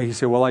 You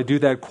say, well, I do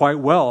that quite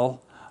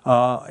well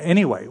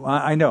anyway.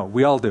 I know,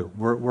 we all do.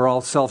 We're all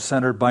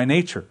self-centered by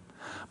nature.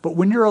 But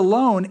when you're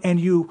alone and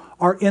you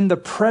are in the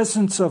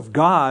presence of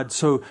God,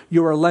 so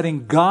you are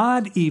letting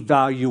God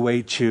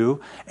evaluate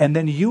you, and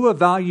then you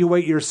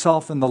evaluate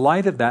yourself in the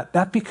light of that,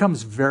 that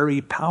becomes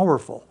very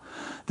powerful.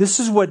 This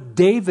is what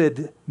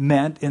David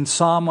meant in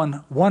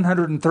Psalm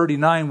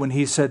 139 when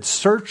he said,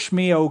 search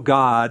me, O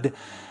God,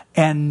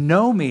 and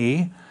know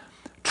me.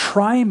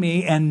 Try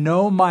me and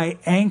know my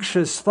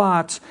anxious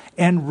thoughts,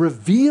 and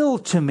reveal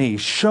to me,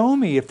 show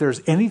me if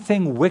there's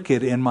anything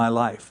wicked in my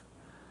life.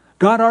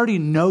 God already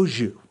knows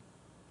you,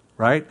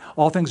 right?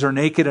 All things are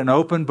naked and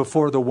open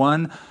before the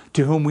one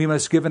to whom we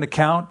must give an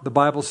account, the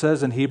Bible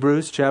says in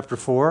Hebrews chapter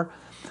 4.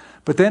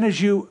 But then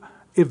as you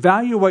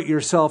evaluate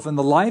yourself in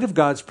the light of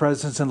God's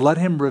presence and let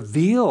Him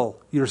reveal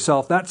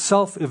yourself, that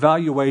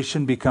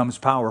self-evaluation becomes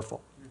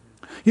powerful.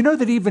 You know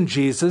that even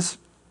Jesus,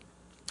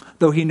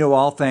 though He knew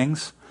all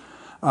things,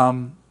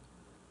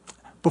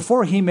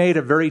 before He made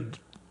a very,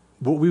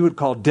 what we would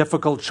call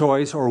difficult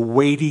choice or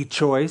weighty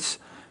choice,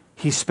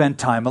 He spent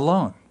time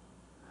alone.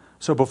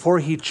 So before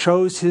He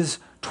chose His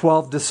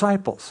 12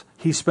 disciples,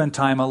 He spent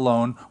time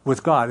alone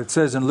with God. It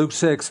says in Luke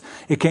 6,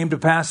 it came to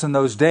pass in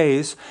those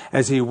days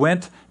as He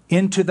went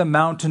into the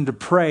mountain to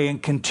pray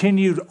and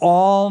continued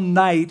all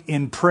night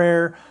in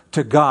prayer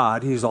to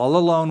God. He's all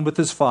alone with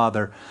His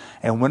Father.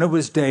 And when it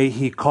was day,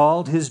 He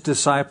called His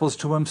disciples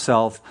to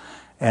Himself,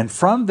 and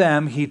from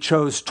them He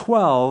chose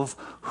 12,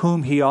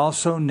 whom He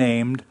also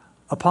named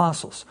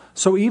apostles.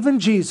 So even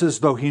Jesus,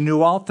 though He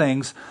knew all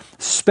things,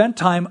 spent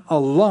time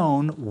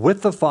alone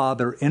with the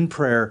Father in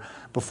prayer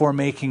before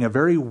making a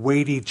very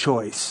weighty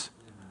choice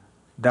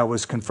that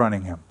was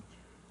confronting Him.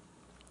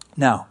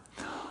 Now,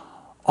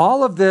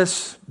 all of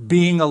this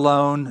being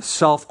alone,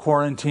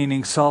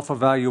 self-quarantining,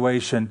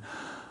 self-evaluation,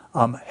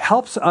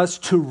 helps us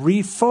to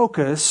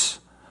refocus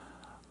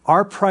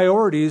our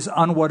priorities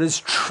on what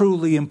is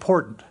truly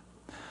important.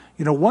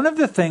 You know, one of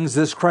the things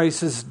this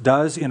crisis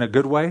does in a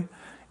good way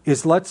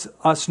is lets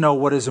us know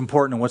what is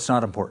important and what's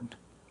not important.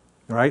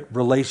 Right?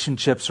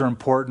 Relationships are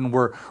important.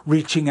 We're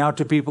reaching out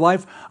to people.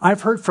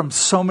 I've heard from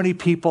so many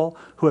people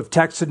who have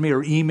texted me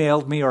or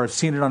emailed me or have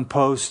seen it on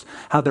posts,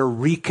 how they're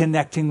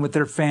reconnecting with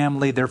their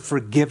family, they're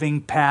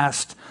forgiving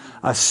past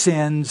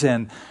sins,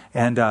 and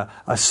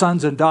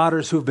sons and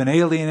daughters who have been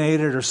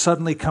alienated are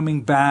suddenly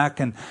coming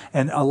back. And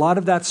a lot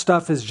of that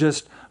stuff is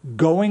just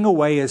going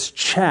away as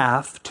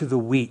chaff to the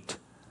wheat.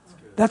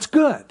 That's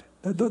good.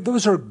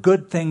 Those are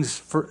good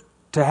things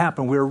to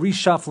happen. We're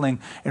reshuffling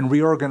and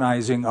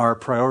reorganizing our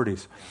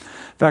priorities.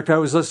 In fact, I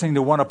was listening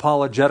to one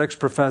apologetics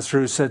professor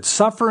who said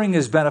suffering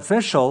is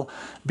beneficial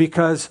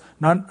because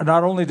not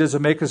only does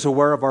it make us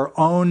aware of our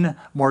own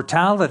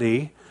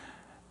mortality,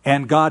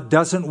 and God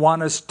doesn't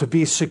want us to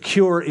be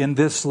secure in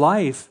this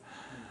life,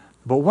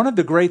 but one of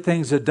the great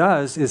things it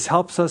does is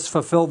helps us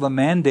fulfill the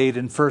mandate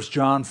in 1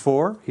 John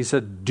 4. He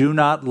said, do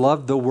not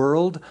love the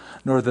world,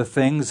 nor the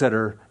things that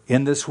are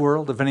in this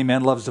world. If any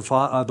man loves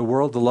the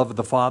world, the love of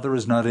the Father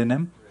is not in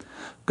him.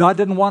 God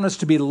didn't want us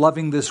to be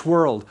loving this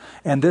world.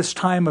 And this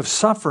time of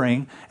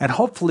suffering and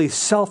hopefully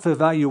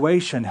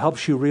self-evaluation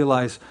helps you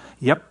realize,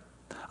 yep,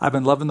 I've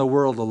been loving the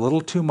world a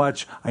little too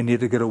much. I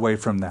need to get away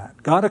from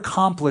that. God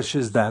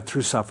accomplishes that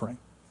through suffering.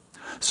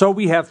 So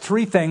we have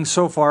 3 things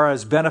so far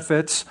as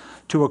benefits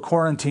to a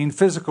quarantine: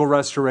 physical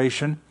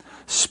restoration,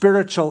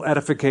 spiritual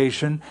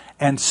edification,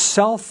 and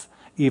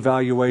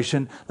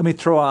self-evaluation. Let me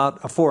throw out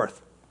a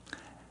 4th.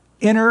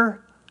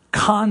 Inner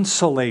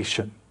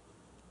consolation.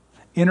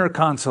 Inner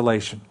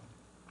consolation.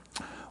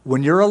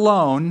 When you're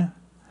alone,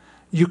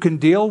 you can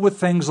deal with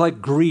things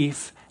like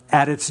grief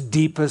at its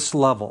deepest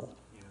level.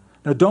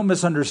 Now, don't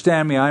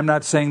misunderstand me. I'm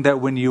not saying that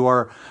when you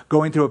are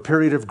going through a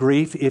period of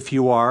grief, if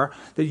you are,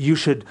 that you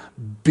should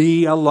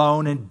be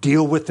alone and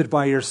deal with it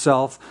by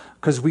yourself,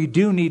 because we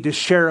do need to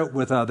share it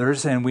with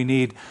others, and we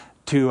need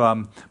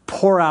to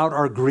pour out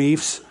our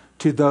griefs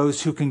to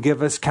those who can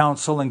give us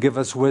counsel and give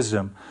us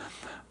wisdom.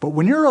 But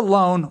when you're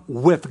alone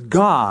with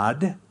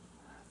God,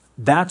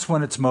 that's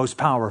when it's most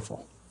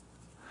powerful.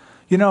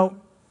 You know,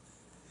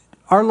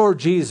 our Lord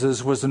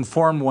Jesus was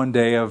informed one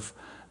day of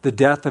the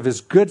death of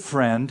His good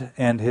friend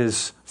and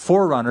His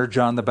forerunner,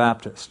 John the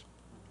Baptist.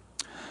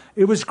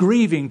 It was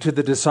grieving to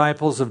the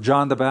disciples of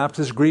John the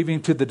Baptist,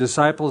 grieving to the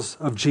disciples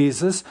of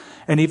Jesus,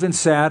 and even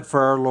sad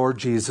for our Lord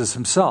Jesus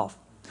Himself.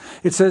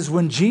 It says,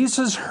 when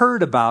Jesus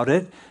heard about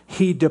it,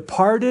 He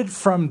departed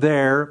from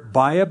there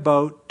by a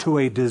boat to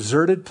a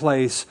deserted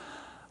place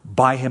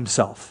by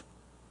Himself.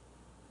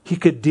 He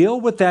could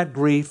deal with that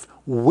grief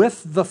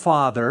with the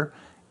Father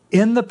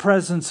in the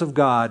presence of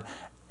God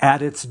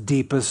at its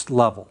deepest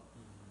level.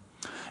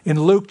 In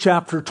Luke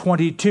chapter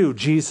 22,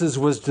 Jesus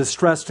was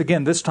distressed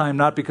again, this time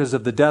not because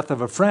of the death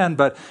of a friend,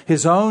 but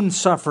His own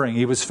suffering.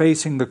 He was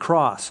facing the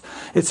cross.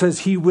 It says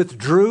He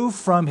withdrew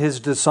from His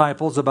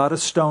disciples about a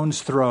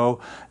stone's throw,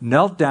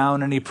 knelt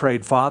down, and He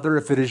prayed, Father,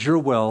 if it is your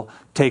will,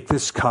 take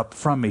this cup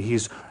from me.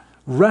 He's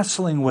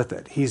wrestling with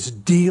it. He's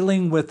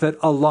dealing with it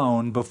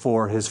alone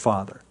before His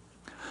Father.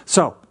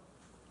 So,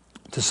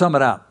 to sum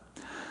it up,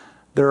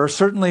 there are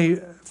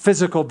certainly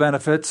physical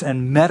benefits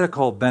and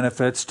medical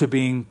benefits to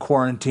being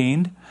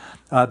quarantined.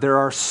 There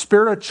are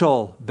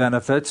spiritual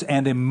benefits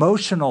and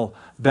emotional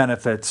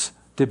benefits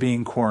to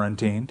being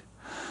quarantined.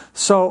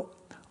 So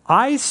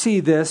I see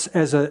this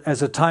as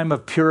a time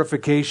of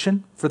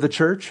purification for the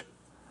church,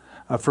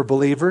 for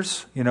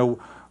believers. You know,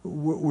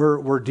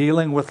 we're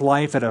dealing with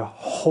life at a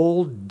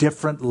whole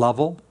different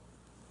level.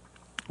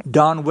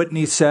 Don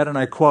Whitney said, and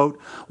I quote,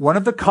 one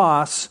of the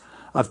costs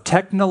of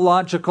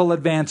technological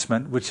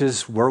advancement, which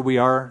is where we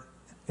are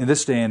in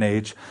this day and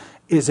age,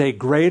 is a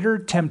greater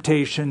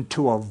temptation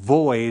to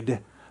avoid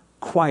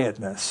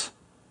quietness.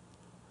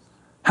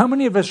 How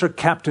many of us are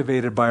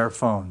captivated by our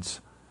phones?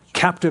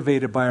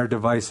 captivated by our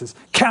devices,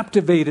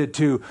 captivated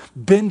to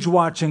binge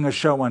watching a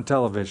show on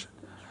television.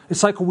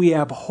 It's like we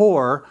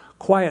abhor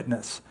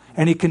quietness.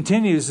 And he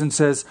continues and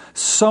says,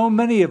 so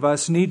many of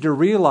us need to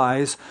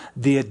realize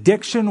the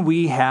addiction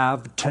we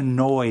have to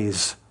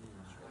noise.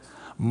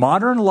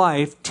 Modern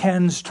life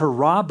tends to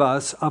rob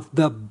us of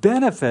the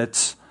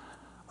benefits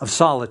of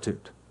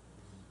solitude.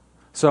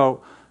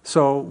 So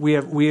we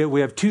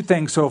have two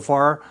things so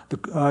far.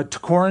 To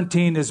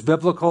quarantine is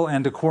biblical,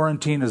 and to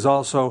quarantine is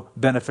also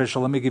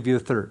beneficial. Let me give you a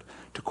third.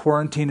 To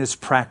quarantine is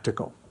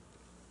practical.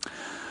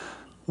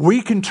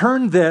 We can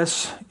turn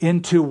this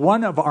into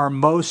one of our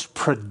most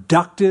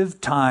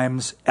productive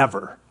times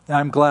ever.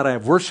 I'm glad I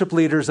have worship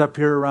leaders up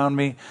here around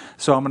me,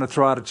 so I'm going to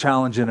throw out a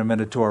challenge in a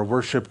minute to our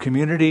worship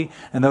community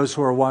and those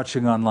who are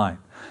watching online.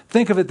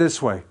 Think of it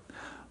this way.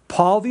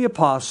 Paul the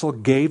Apostle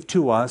gave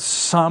to us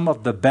some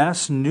of the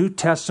best New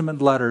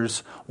Testament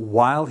letters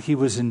while he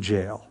was in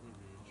jail.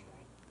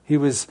 He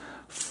was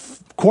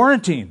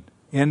quarantined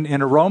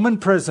in a Roman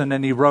prison,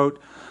 and he wrote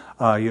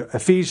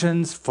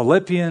Ephesians,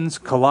 Philippians,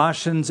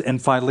 Colossians,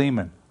 and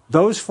Philemon.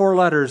 Those 4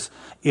 letters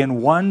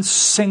in one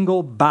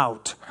single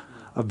bout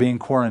of being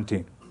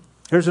quarantined.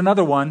 Here's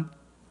another one,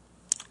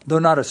 though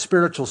not a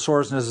spiritual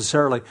source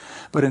necessarily,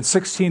 but in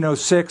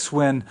 1606,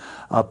 when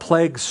a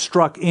plague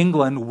struck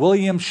England,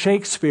 William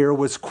Shakespeare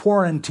was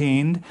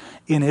quarantined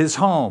in his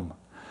home.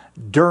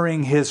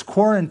 During his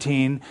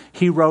quarantine,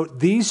 he wrote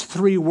these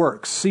 3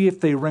 works. See if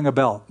they ring a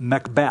bell.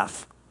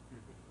 Macbeth,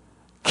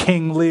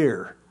 King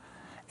Lear,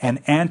 and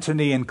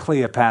Antony and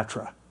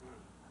Cleopatra.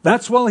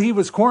 That's while he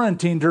was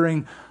quarantined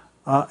during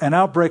an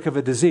outbreak of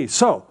a disease.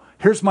 So,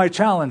 here's my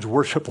challenge,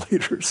 worship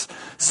leaders.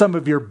 Some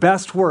of your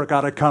best work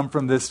ought to come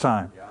from this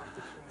time.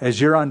 As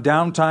you're on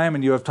downtime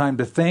and you have time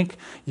to think,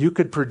 you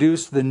could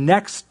produce the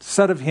next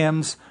set of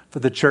hymns for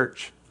the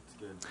church.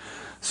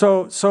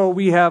 So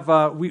we have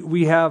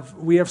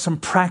some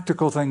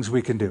practical things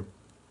we can do.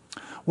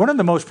 One of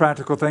the most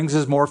practical things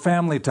is more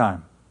family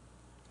time.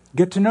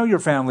 Get to know your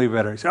family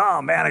better. You say,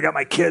 oh man, I got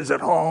my kids at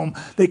home.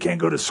 They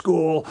can't go to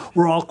school.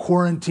 We're all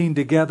quarantined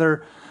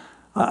together.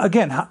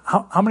 Again,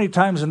 how many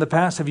times in the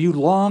past have you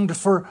longed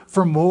for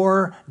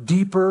more,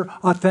 deeper,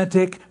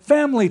 authentic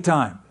family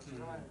time?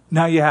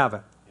 Now you have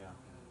it.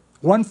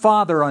 One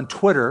father on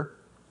Twitter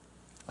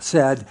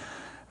said,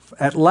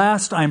 at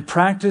last I'm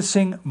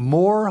practicing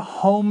more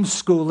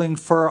homeschooling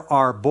for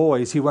our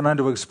boys. He went on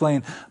to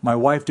explain, my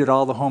wife did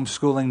all the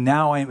homeschooling.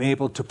 Now I'm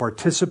able to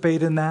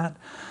participate in that.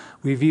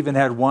 We've even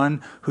had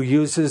one who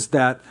uses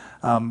that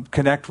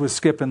Connect with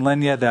Skip and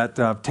Lenya,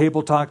 that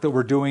table talk that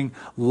we're doing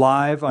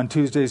live on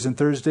Tuesdays and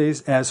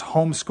Thursdays as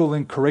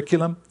homeschooling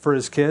curriculum for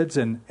his kids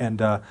and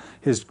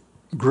his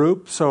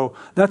group. So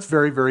that's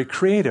very, very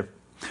creative.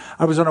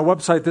 I was on a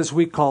website this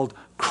week called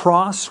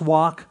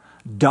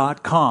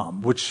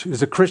crosswalk.com, which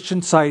is a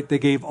Christian site. They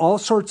gave all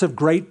sorts of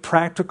great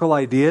practical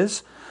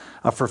ideas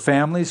for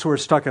families who are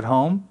stuck at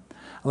home.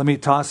 Let me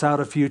toss out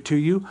a few to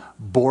you.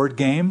 Board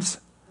games.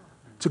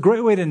 It's a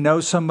great way to know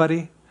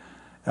somebody,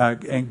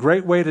 and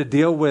great way to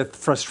deal with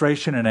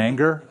frustration and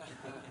anger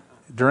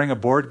during a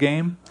board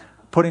game.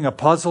 Putting a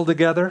puzzle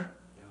together,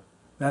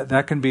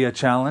 that can be a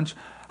challenge.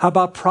 How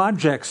about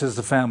projects as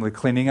a family?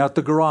 Cleaning out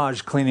the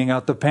garage, cleaning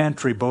out the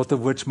pantry, both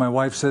of which my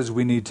wife says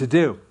we need to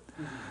do.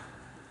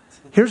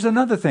 Here's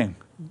another thing.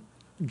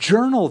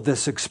 Journal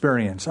this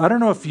experience. I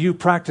don't know if you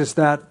practice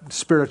that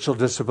spiritual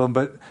discipline,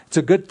 but it's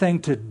a good thing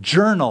to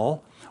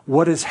journal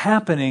what is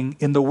happening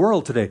in the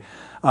world today.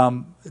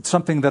 It's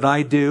something that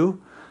I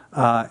do,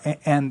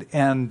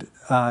 and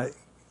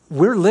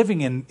we're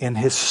living in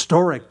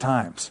historic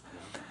times.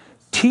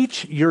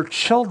 Teach your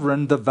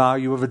children the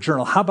value of a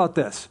journal. How about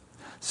this?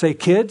 Say,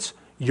 kids,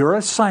 your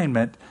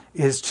assignment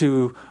is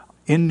to,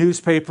 in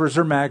newspapers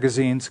or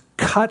magazines,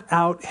 cut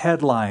out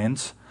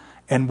headlines,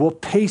 and we'll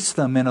paste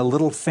them in a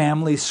little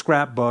family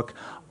scrapbook.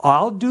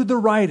 I'll do the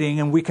writing,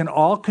 and we can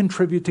all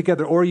contribute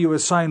together. Or you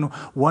assign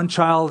one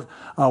child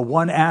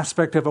one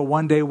aspect of it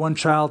one day, one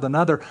child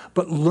another.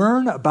 But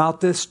learn about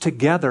this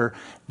together.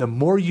 The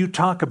more you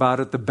talk about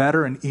it, the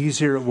better and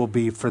easier it will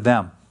be for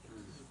them.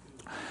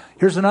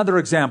 Here's another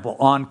example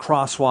on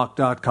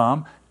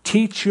crosswalk.com.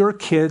 Teach your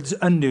kids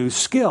a new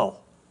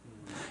skill.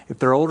 If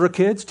they're older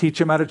kids, teach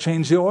them how to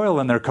change the oil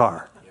in their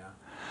car.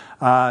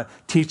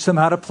 Teach them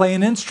how to play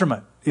an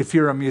instrument if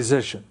you're a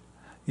musician.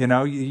 You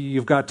know,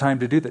 you've got time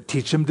to do that.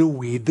 Teach them to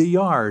weed the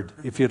yard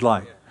if you'd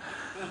like.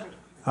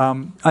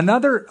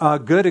 Another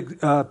good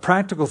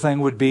practical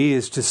thing would be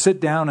is to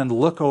sit down and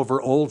look over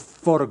old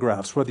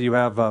photographs, whether you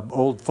have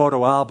old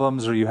photo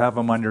albums or you have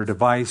them on your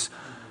device.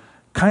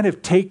 Kind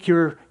of take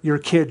your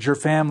kids, your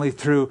family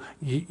through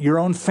your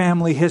own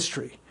family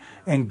history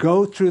and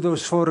go through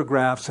those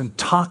photographs and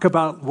talk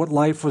about what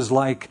life was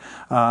like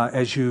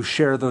as you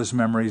share those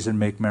memories and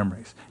make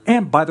memories.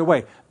 And by the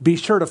way, be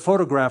sure to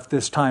photograph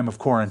this time of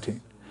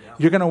quarantine.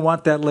 You're going to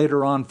want that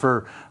later on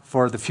for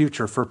the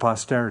future, for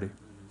posterity.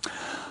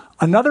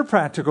 Another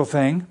practical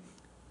thing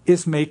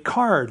is make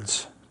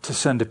cards to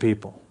send to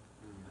people.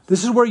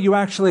 This is where you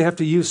actually have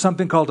to use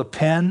something called a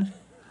pen.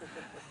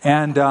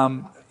 And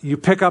you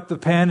pick up the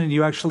pen and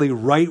you actually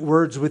write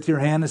words with your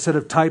hand instead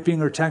of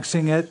typing or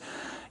texting it.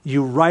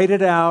 You write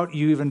it out.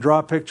 You even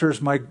draw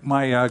pictures. My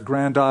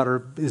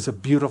granddaughter is a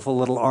beautiful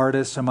little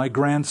artist, and my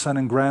grandson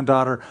and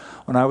granddaughter,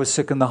 when I was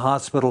sick in the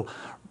hospital,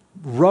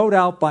 wrote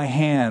out by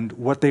hand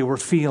what they were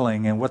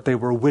feeling and what they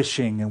were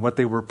wishing and what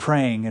they were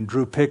praying and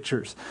drew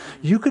pictures.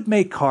 You could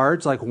make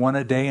cards like one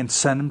a day and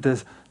send them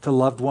to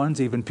loved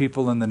ones, even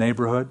people in the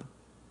neighborhood.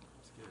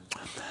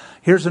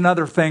 Here's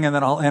another thing, and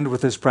then I'll end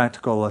with this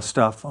practical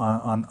stuff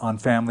on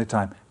family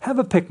time. Have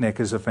a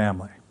picnic as a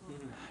family.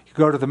 You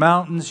go to the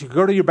mountains. You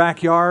go to your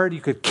backyard. You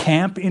could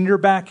camp in your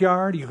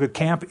backyard. You could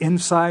camp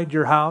inside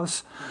your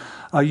house.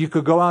 You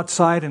could go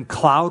outside and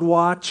cloud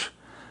watch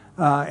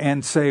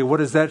and say, what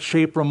does that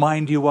shape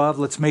remind you of?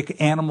 Let's make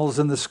animals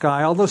in the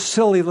sky. All those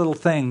silly little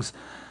things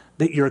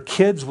that your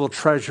kids will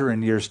treasure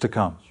in years to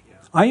come.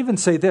 I even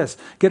say this,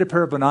 get a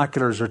pair of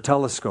binoculars or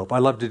telescope. I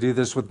love to do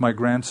this with my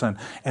grandson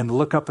and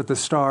look up at the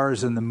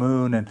stars and the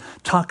moon and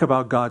talk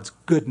about God's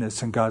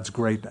goodness and God's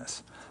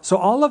greatness. So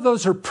all of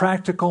those are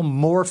practical,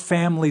 more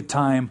family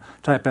time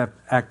type of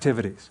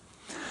activities.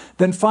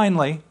 Then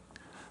finally,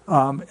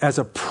 as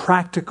a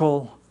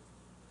practical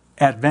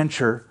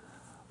adventure,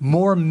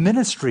 more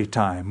ministry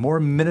time,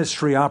 more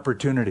ministry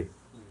opportunity.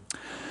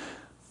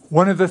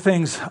 One of the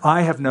things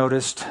I have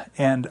noticed,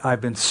 and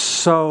I've been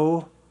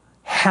so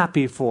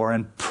happy for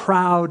and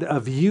proud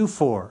of you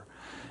for,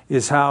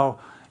 is how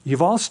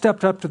you've all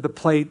stepped up to the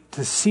plate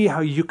to see how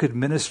you could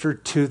minister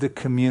to the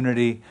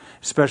community,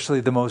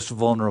 especially the most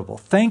vulnerable.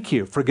 Thank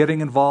you for getting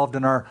involved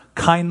in our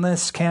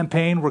kindness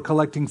campaign. We're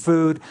collecting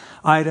food,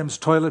 items,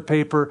 toilet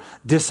paper,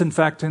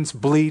 disinfectants,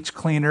 bleach,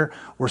 cleaner.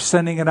 We're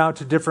sending it out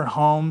to different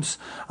homes.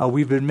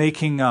 We've been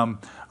making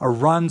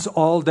runs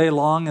all day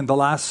long in the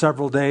last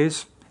several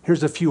days.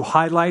 Here's a few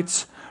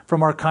highlights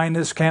from our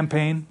kindness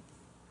campaign.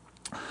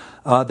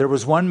 There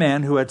was one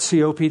man who had has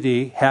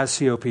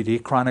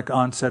COPD, chronic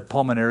onset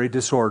pulmonary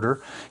disorder.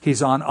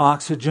 He's on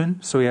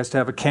oxygen, so he has to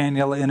have a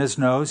cannula in his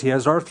nose. He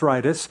has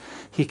arthritis.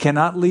 He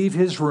cannot leave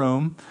his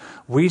room.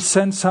 We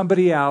sent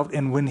somebody out,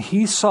 and when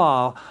he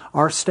saw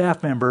our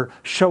staff member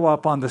show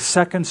up on the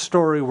second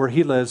story where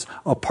he lives,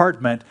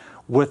 apartment,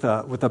 with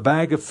a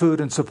bag of food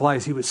and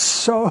supplies, he was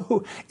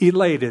so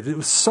elated. It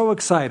was so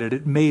excited.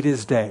 It made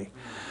his day.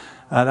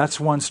 That's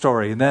one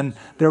story. And then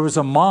there was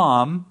a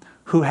mom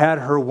who had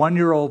her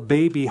 1-year-old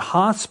baby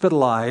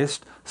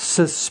hospitalized,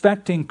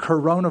 suspecting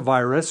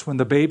coronavirus. When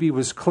the baby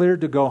was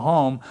cleared to go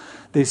home,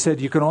 they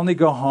said, you can only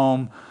go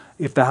home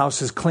if the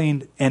house is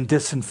cleaned and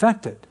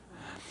disinfected.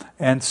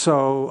 And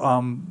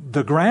so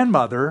the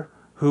grandmother,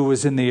 who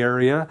was in the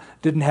area,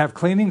 didn't have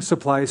cleaning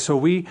supplies, so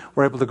we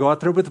were able to go out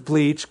there with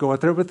bleach, go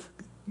out there with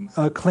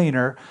a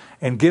cleaner,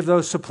 and give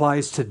those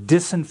supplies to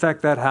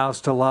disinfect that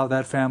house to allow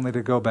that family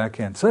to go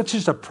back in. So that's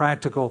just a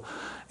practical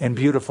and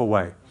beautiful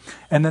way.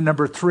 And then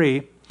number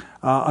 3,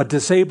 a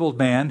disabled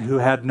man who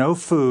had no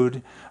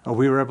food.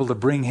 We were able to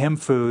bring him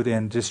food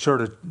and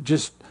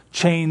just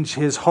change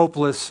his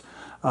hopeless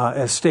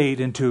estate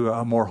into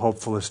a more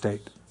hopeful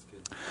estate.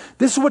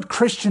 This is what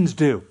Christians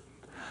do.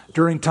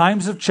 During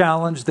times of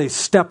challenge, they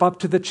step up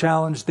to the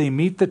challenge, they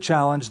meet the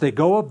challenge, they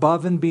go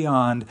above and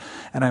beyond.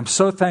 And I'm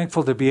so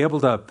thankful to be able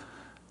to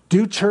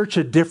do church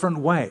a different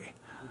way.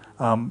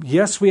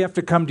 Yes, we have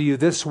to come to you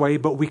this way,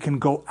 but we can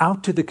go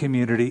out to the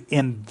community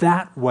in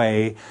that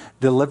way,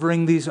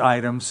 delivering these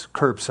items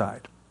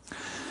curbside.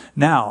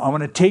 Now, I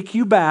want to take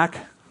you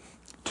back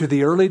to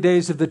the early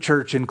days of the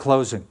church in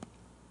closing.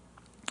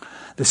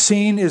 The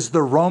scene is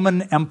the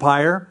Roman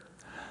Empire,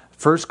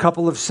 first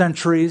couple of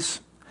centuries.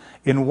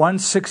 In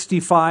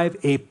 165,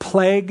 a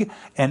plague,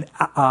 an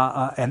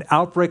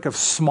outbreak of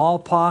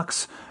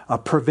smallpox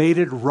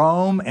pervaded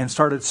Rome and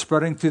started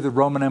spreading through the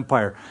Roman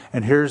Empire.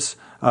 And here's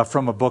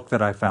from a book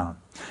that I found.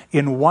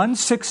 In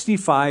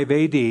 165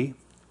 AD,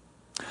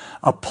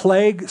 a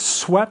plague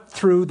swept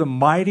through the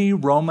mighty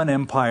Roman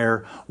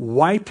Empire,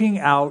 wiping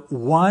out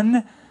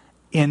 1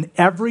 in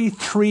every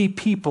 3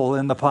 people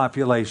in the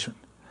population.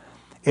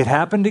 It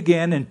happened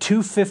again in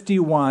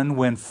 251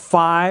 when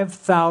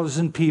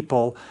 5,000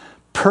 people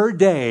per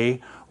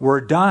day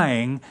were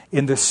dying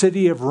in the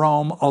city of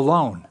Rome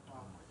alone.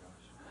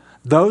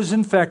 Those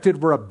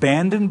infected were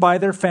abandoned by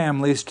their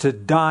families to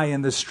die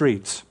in the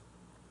streets.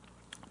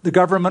 The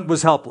government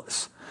was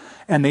helpless,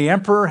 and the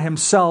emperor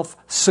himself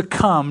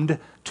succumbed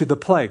to the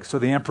plague. So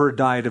the emperor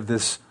died of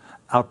this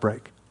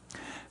outbreak.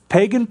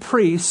 Pagan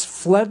priests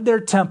fled their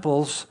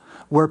temples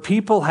where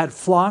people had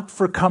flocked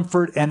for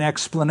comfort and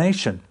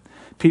explanation.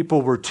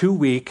 People were too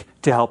weak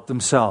to help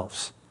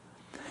themselves.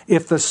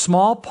 If the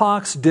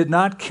smallpox did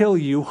not kill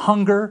you,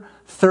 hunger,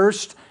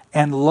 thirst,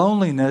 and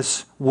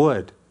loneliness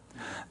would.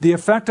 The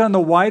effect on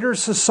the wider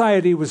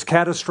society was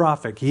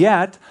catastrophic.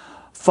 Yet,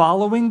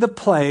 following the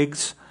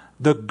plagues,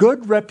 the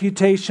good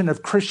reputation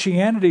of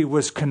Christianity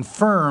was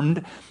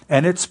confirmed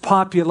and its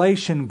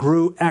population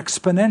grew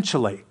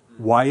exponentially.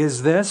 Why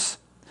is this?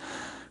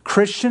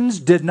 Christians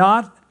did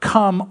not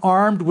come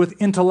armed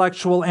with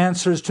intellectual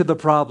answers to the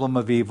problem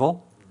of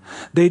evil.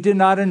 They did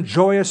not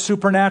enjoy a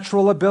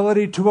supernatural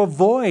ability to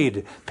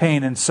avoid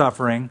pain and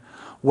suffering.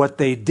 What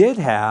they did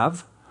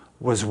have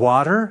was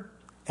water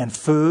and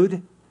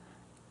food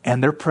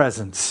and their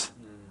presence.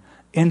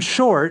 In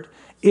short,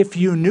 if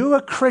you knew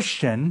a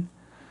Christian,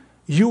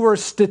 you were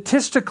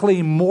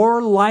statistically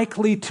more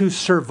likely to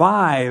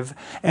survive.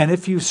 And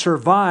if you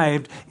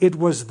survived, it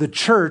was the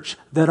church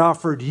that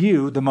offered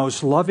you the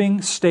most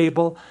loving,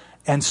 stable,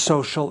 and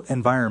social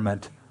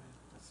environment.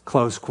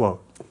 Close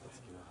quote.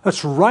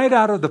 That's right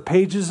out of the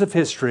pages of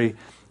history,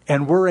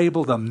 and we're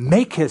able to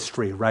make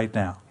history right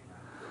now.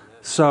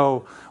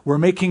 So we're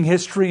making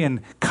history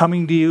and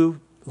coming to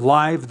you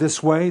live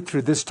this way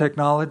through this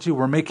technology.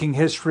 We're making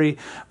history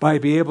by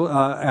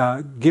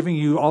giving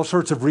you all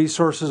sorts of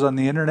resources on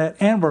the internet,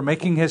 and we're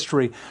making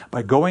history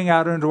by going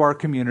out into our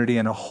community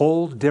in a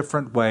whole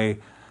different way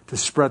to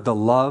spread the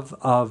love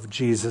of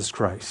Jesus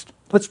Christ.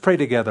 Let's pray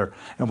together,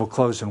 and we'll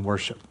close in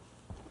worship.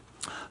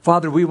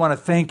 Father, we want to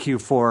thank you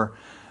for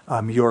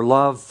your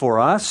love for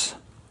us.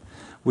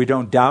 We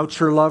don't doubt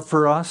your love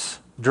for us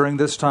during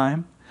this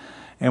time.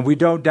 And we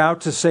don't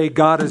doubt to say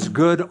God is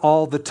good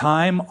all the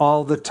time.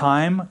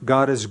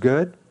 God is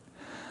good.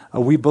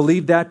 We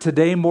believe that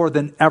today more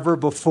than ever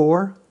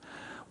before.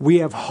 We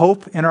have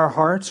hope in our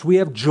hearts. We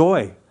have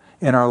joy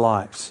in our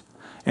lives.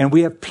 And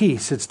we have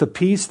peace. It's the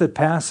peace that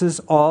passes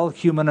all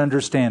human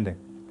understanding.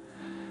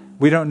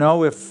 We don't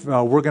know if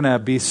we're going to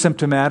be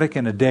symptomatic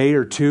in a day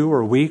or two or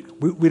a week.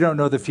 We don't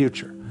know the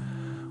future.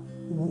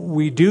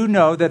 We do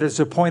know that it's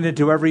appointed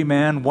to every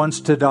man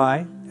once to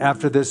die.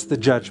 After this, the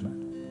judgment.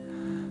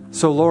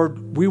 So,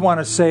 Lord, we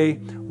want to say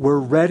we're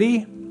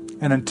ready,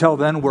 and until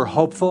then, we're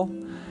hopeful.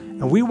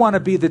 And we want to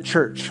be the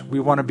church. We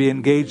want to be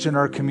engaged in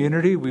our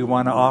community. We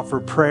want to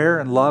offer prayer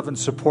and love and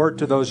support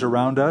to those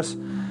around us.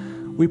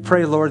 We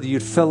pray, Lord, that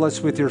you'd fill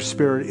us with your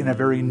Spirit in a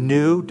very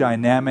new,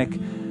 dynamic,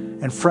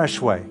 and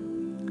fresh way.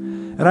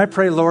 And I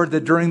pray, Lord,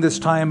 that during this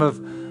time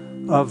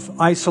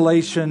of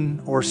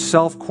isolation or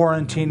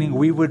self-quarantining,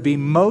 we would be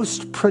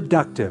most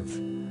productive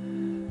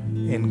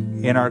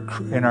in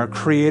our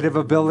creative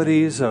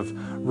abilities of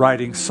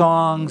writing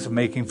songs,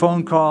 making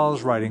phone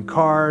calls, writing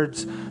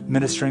cards,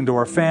 ministering to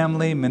our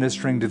family,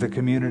 ministering to the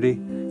community.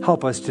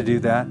 Help us to do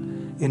that.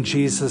 In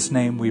Jesus'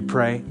 name we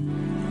pray.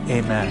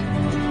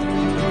 Amen.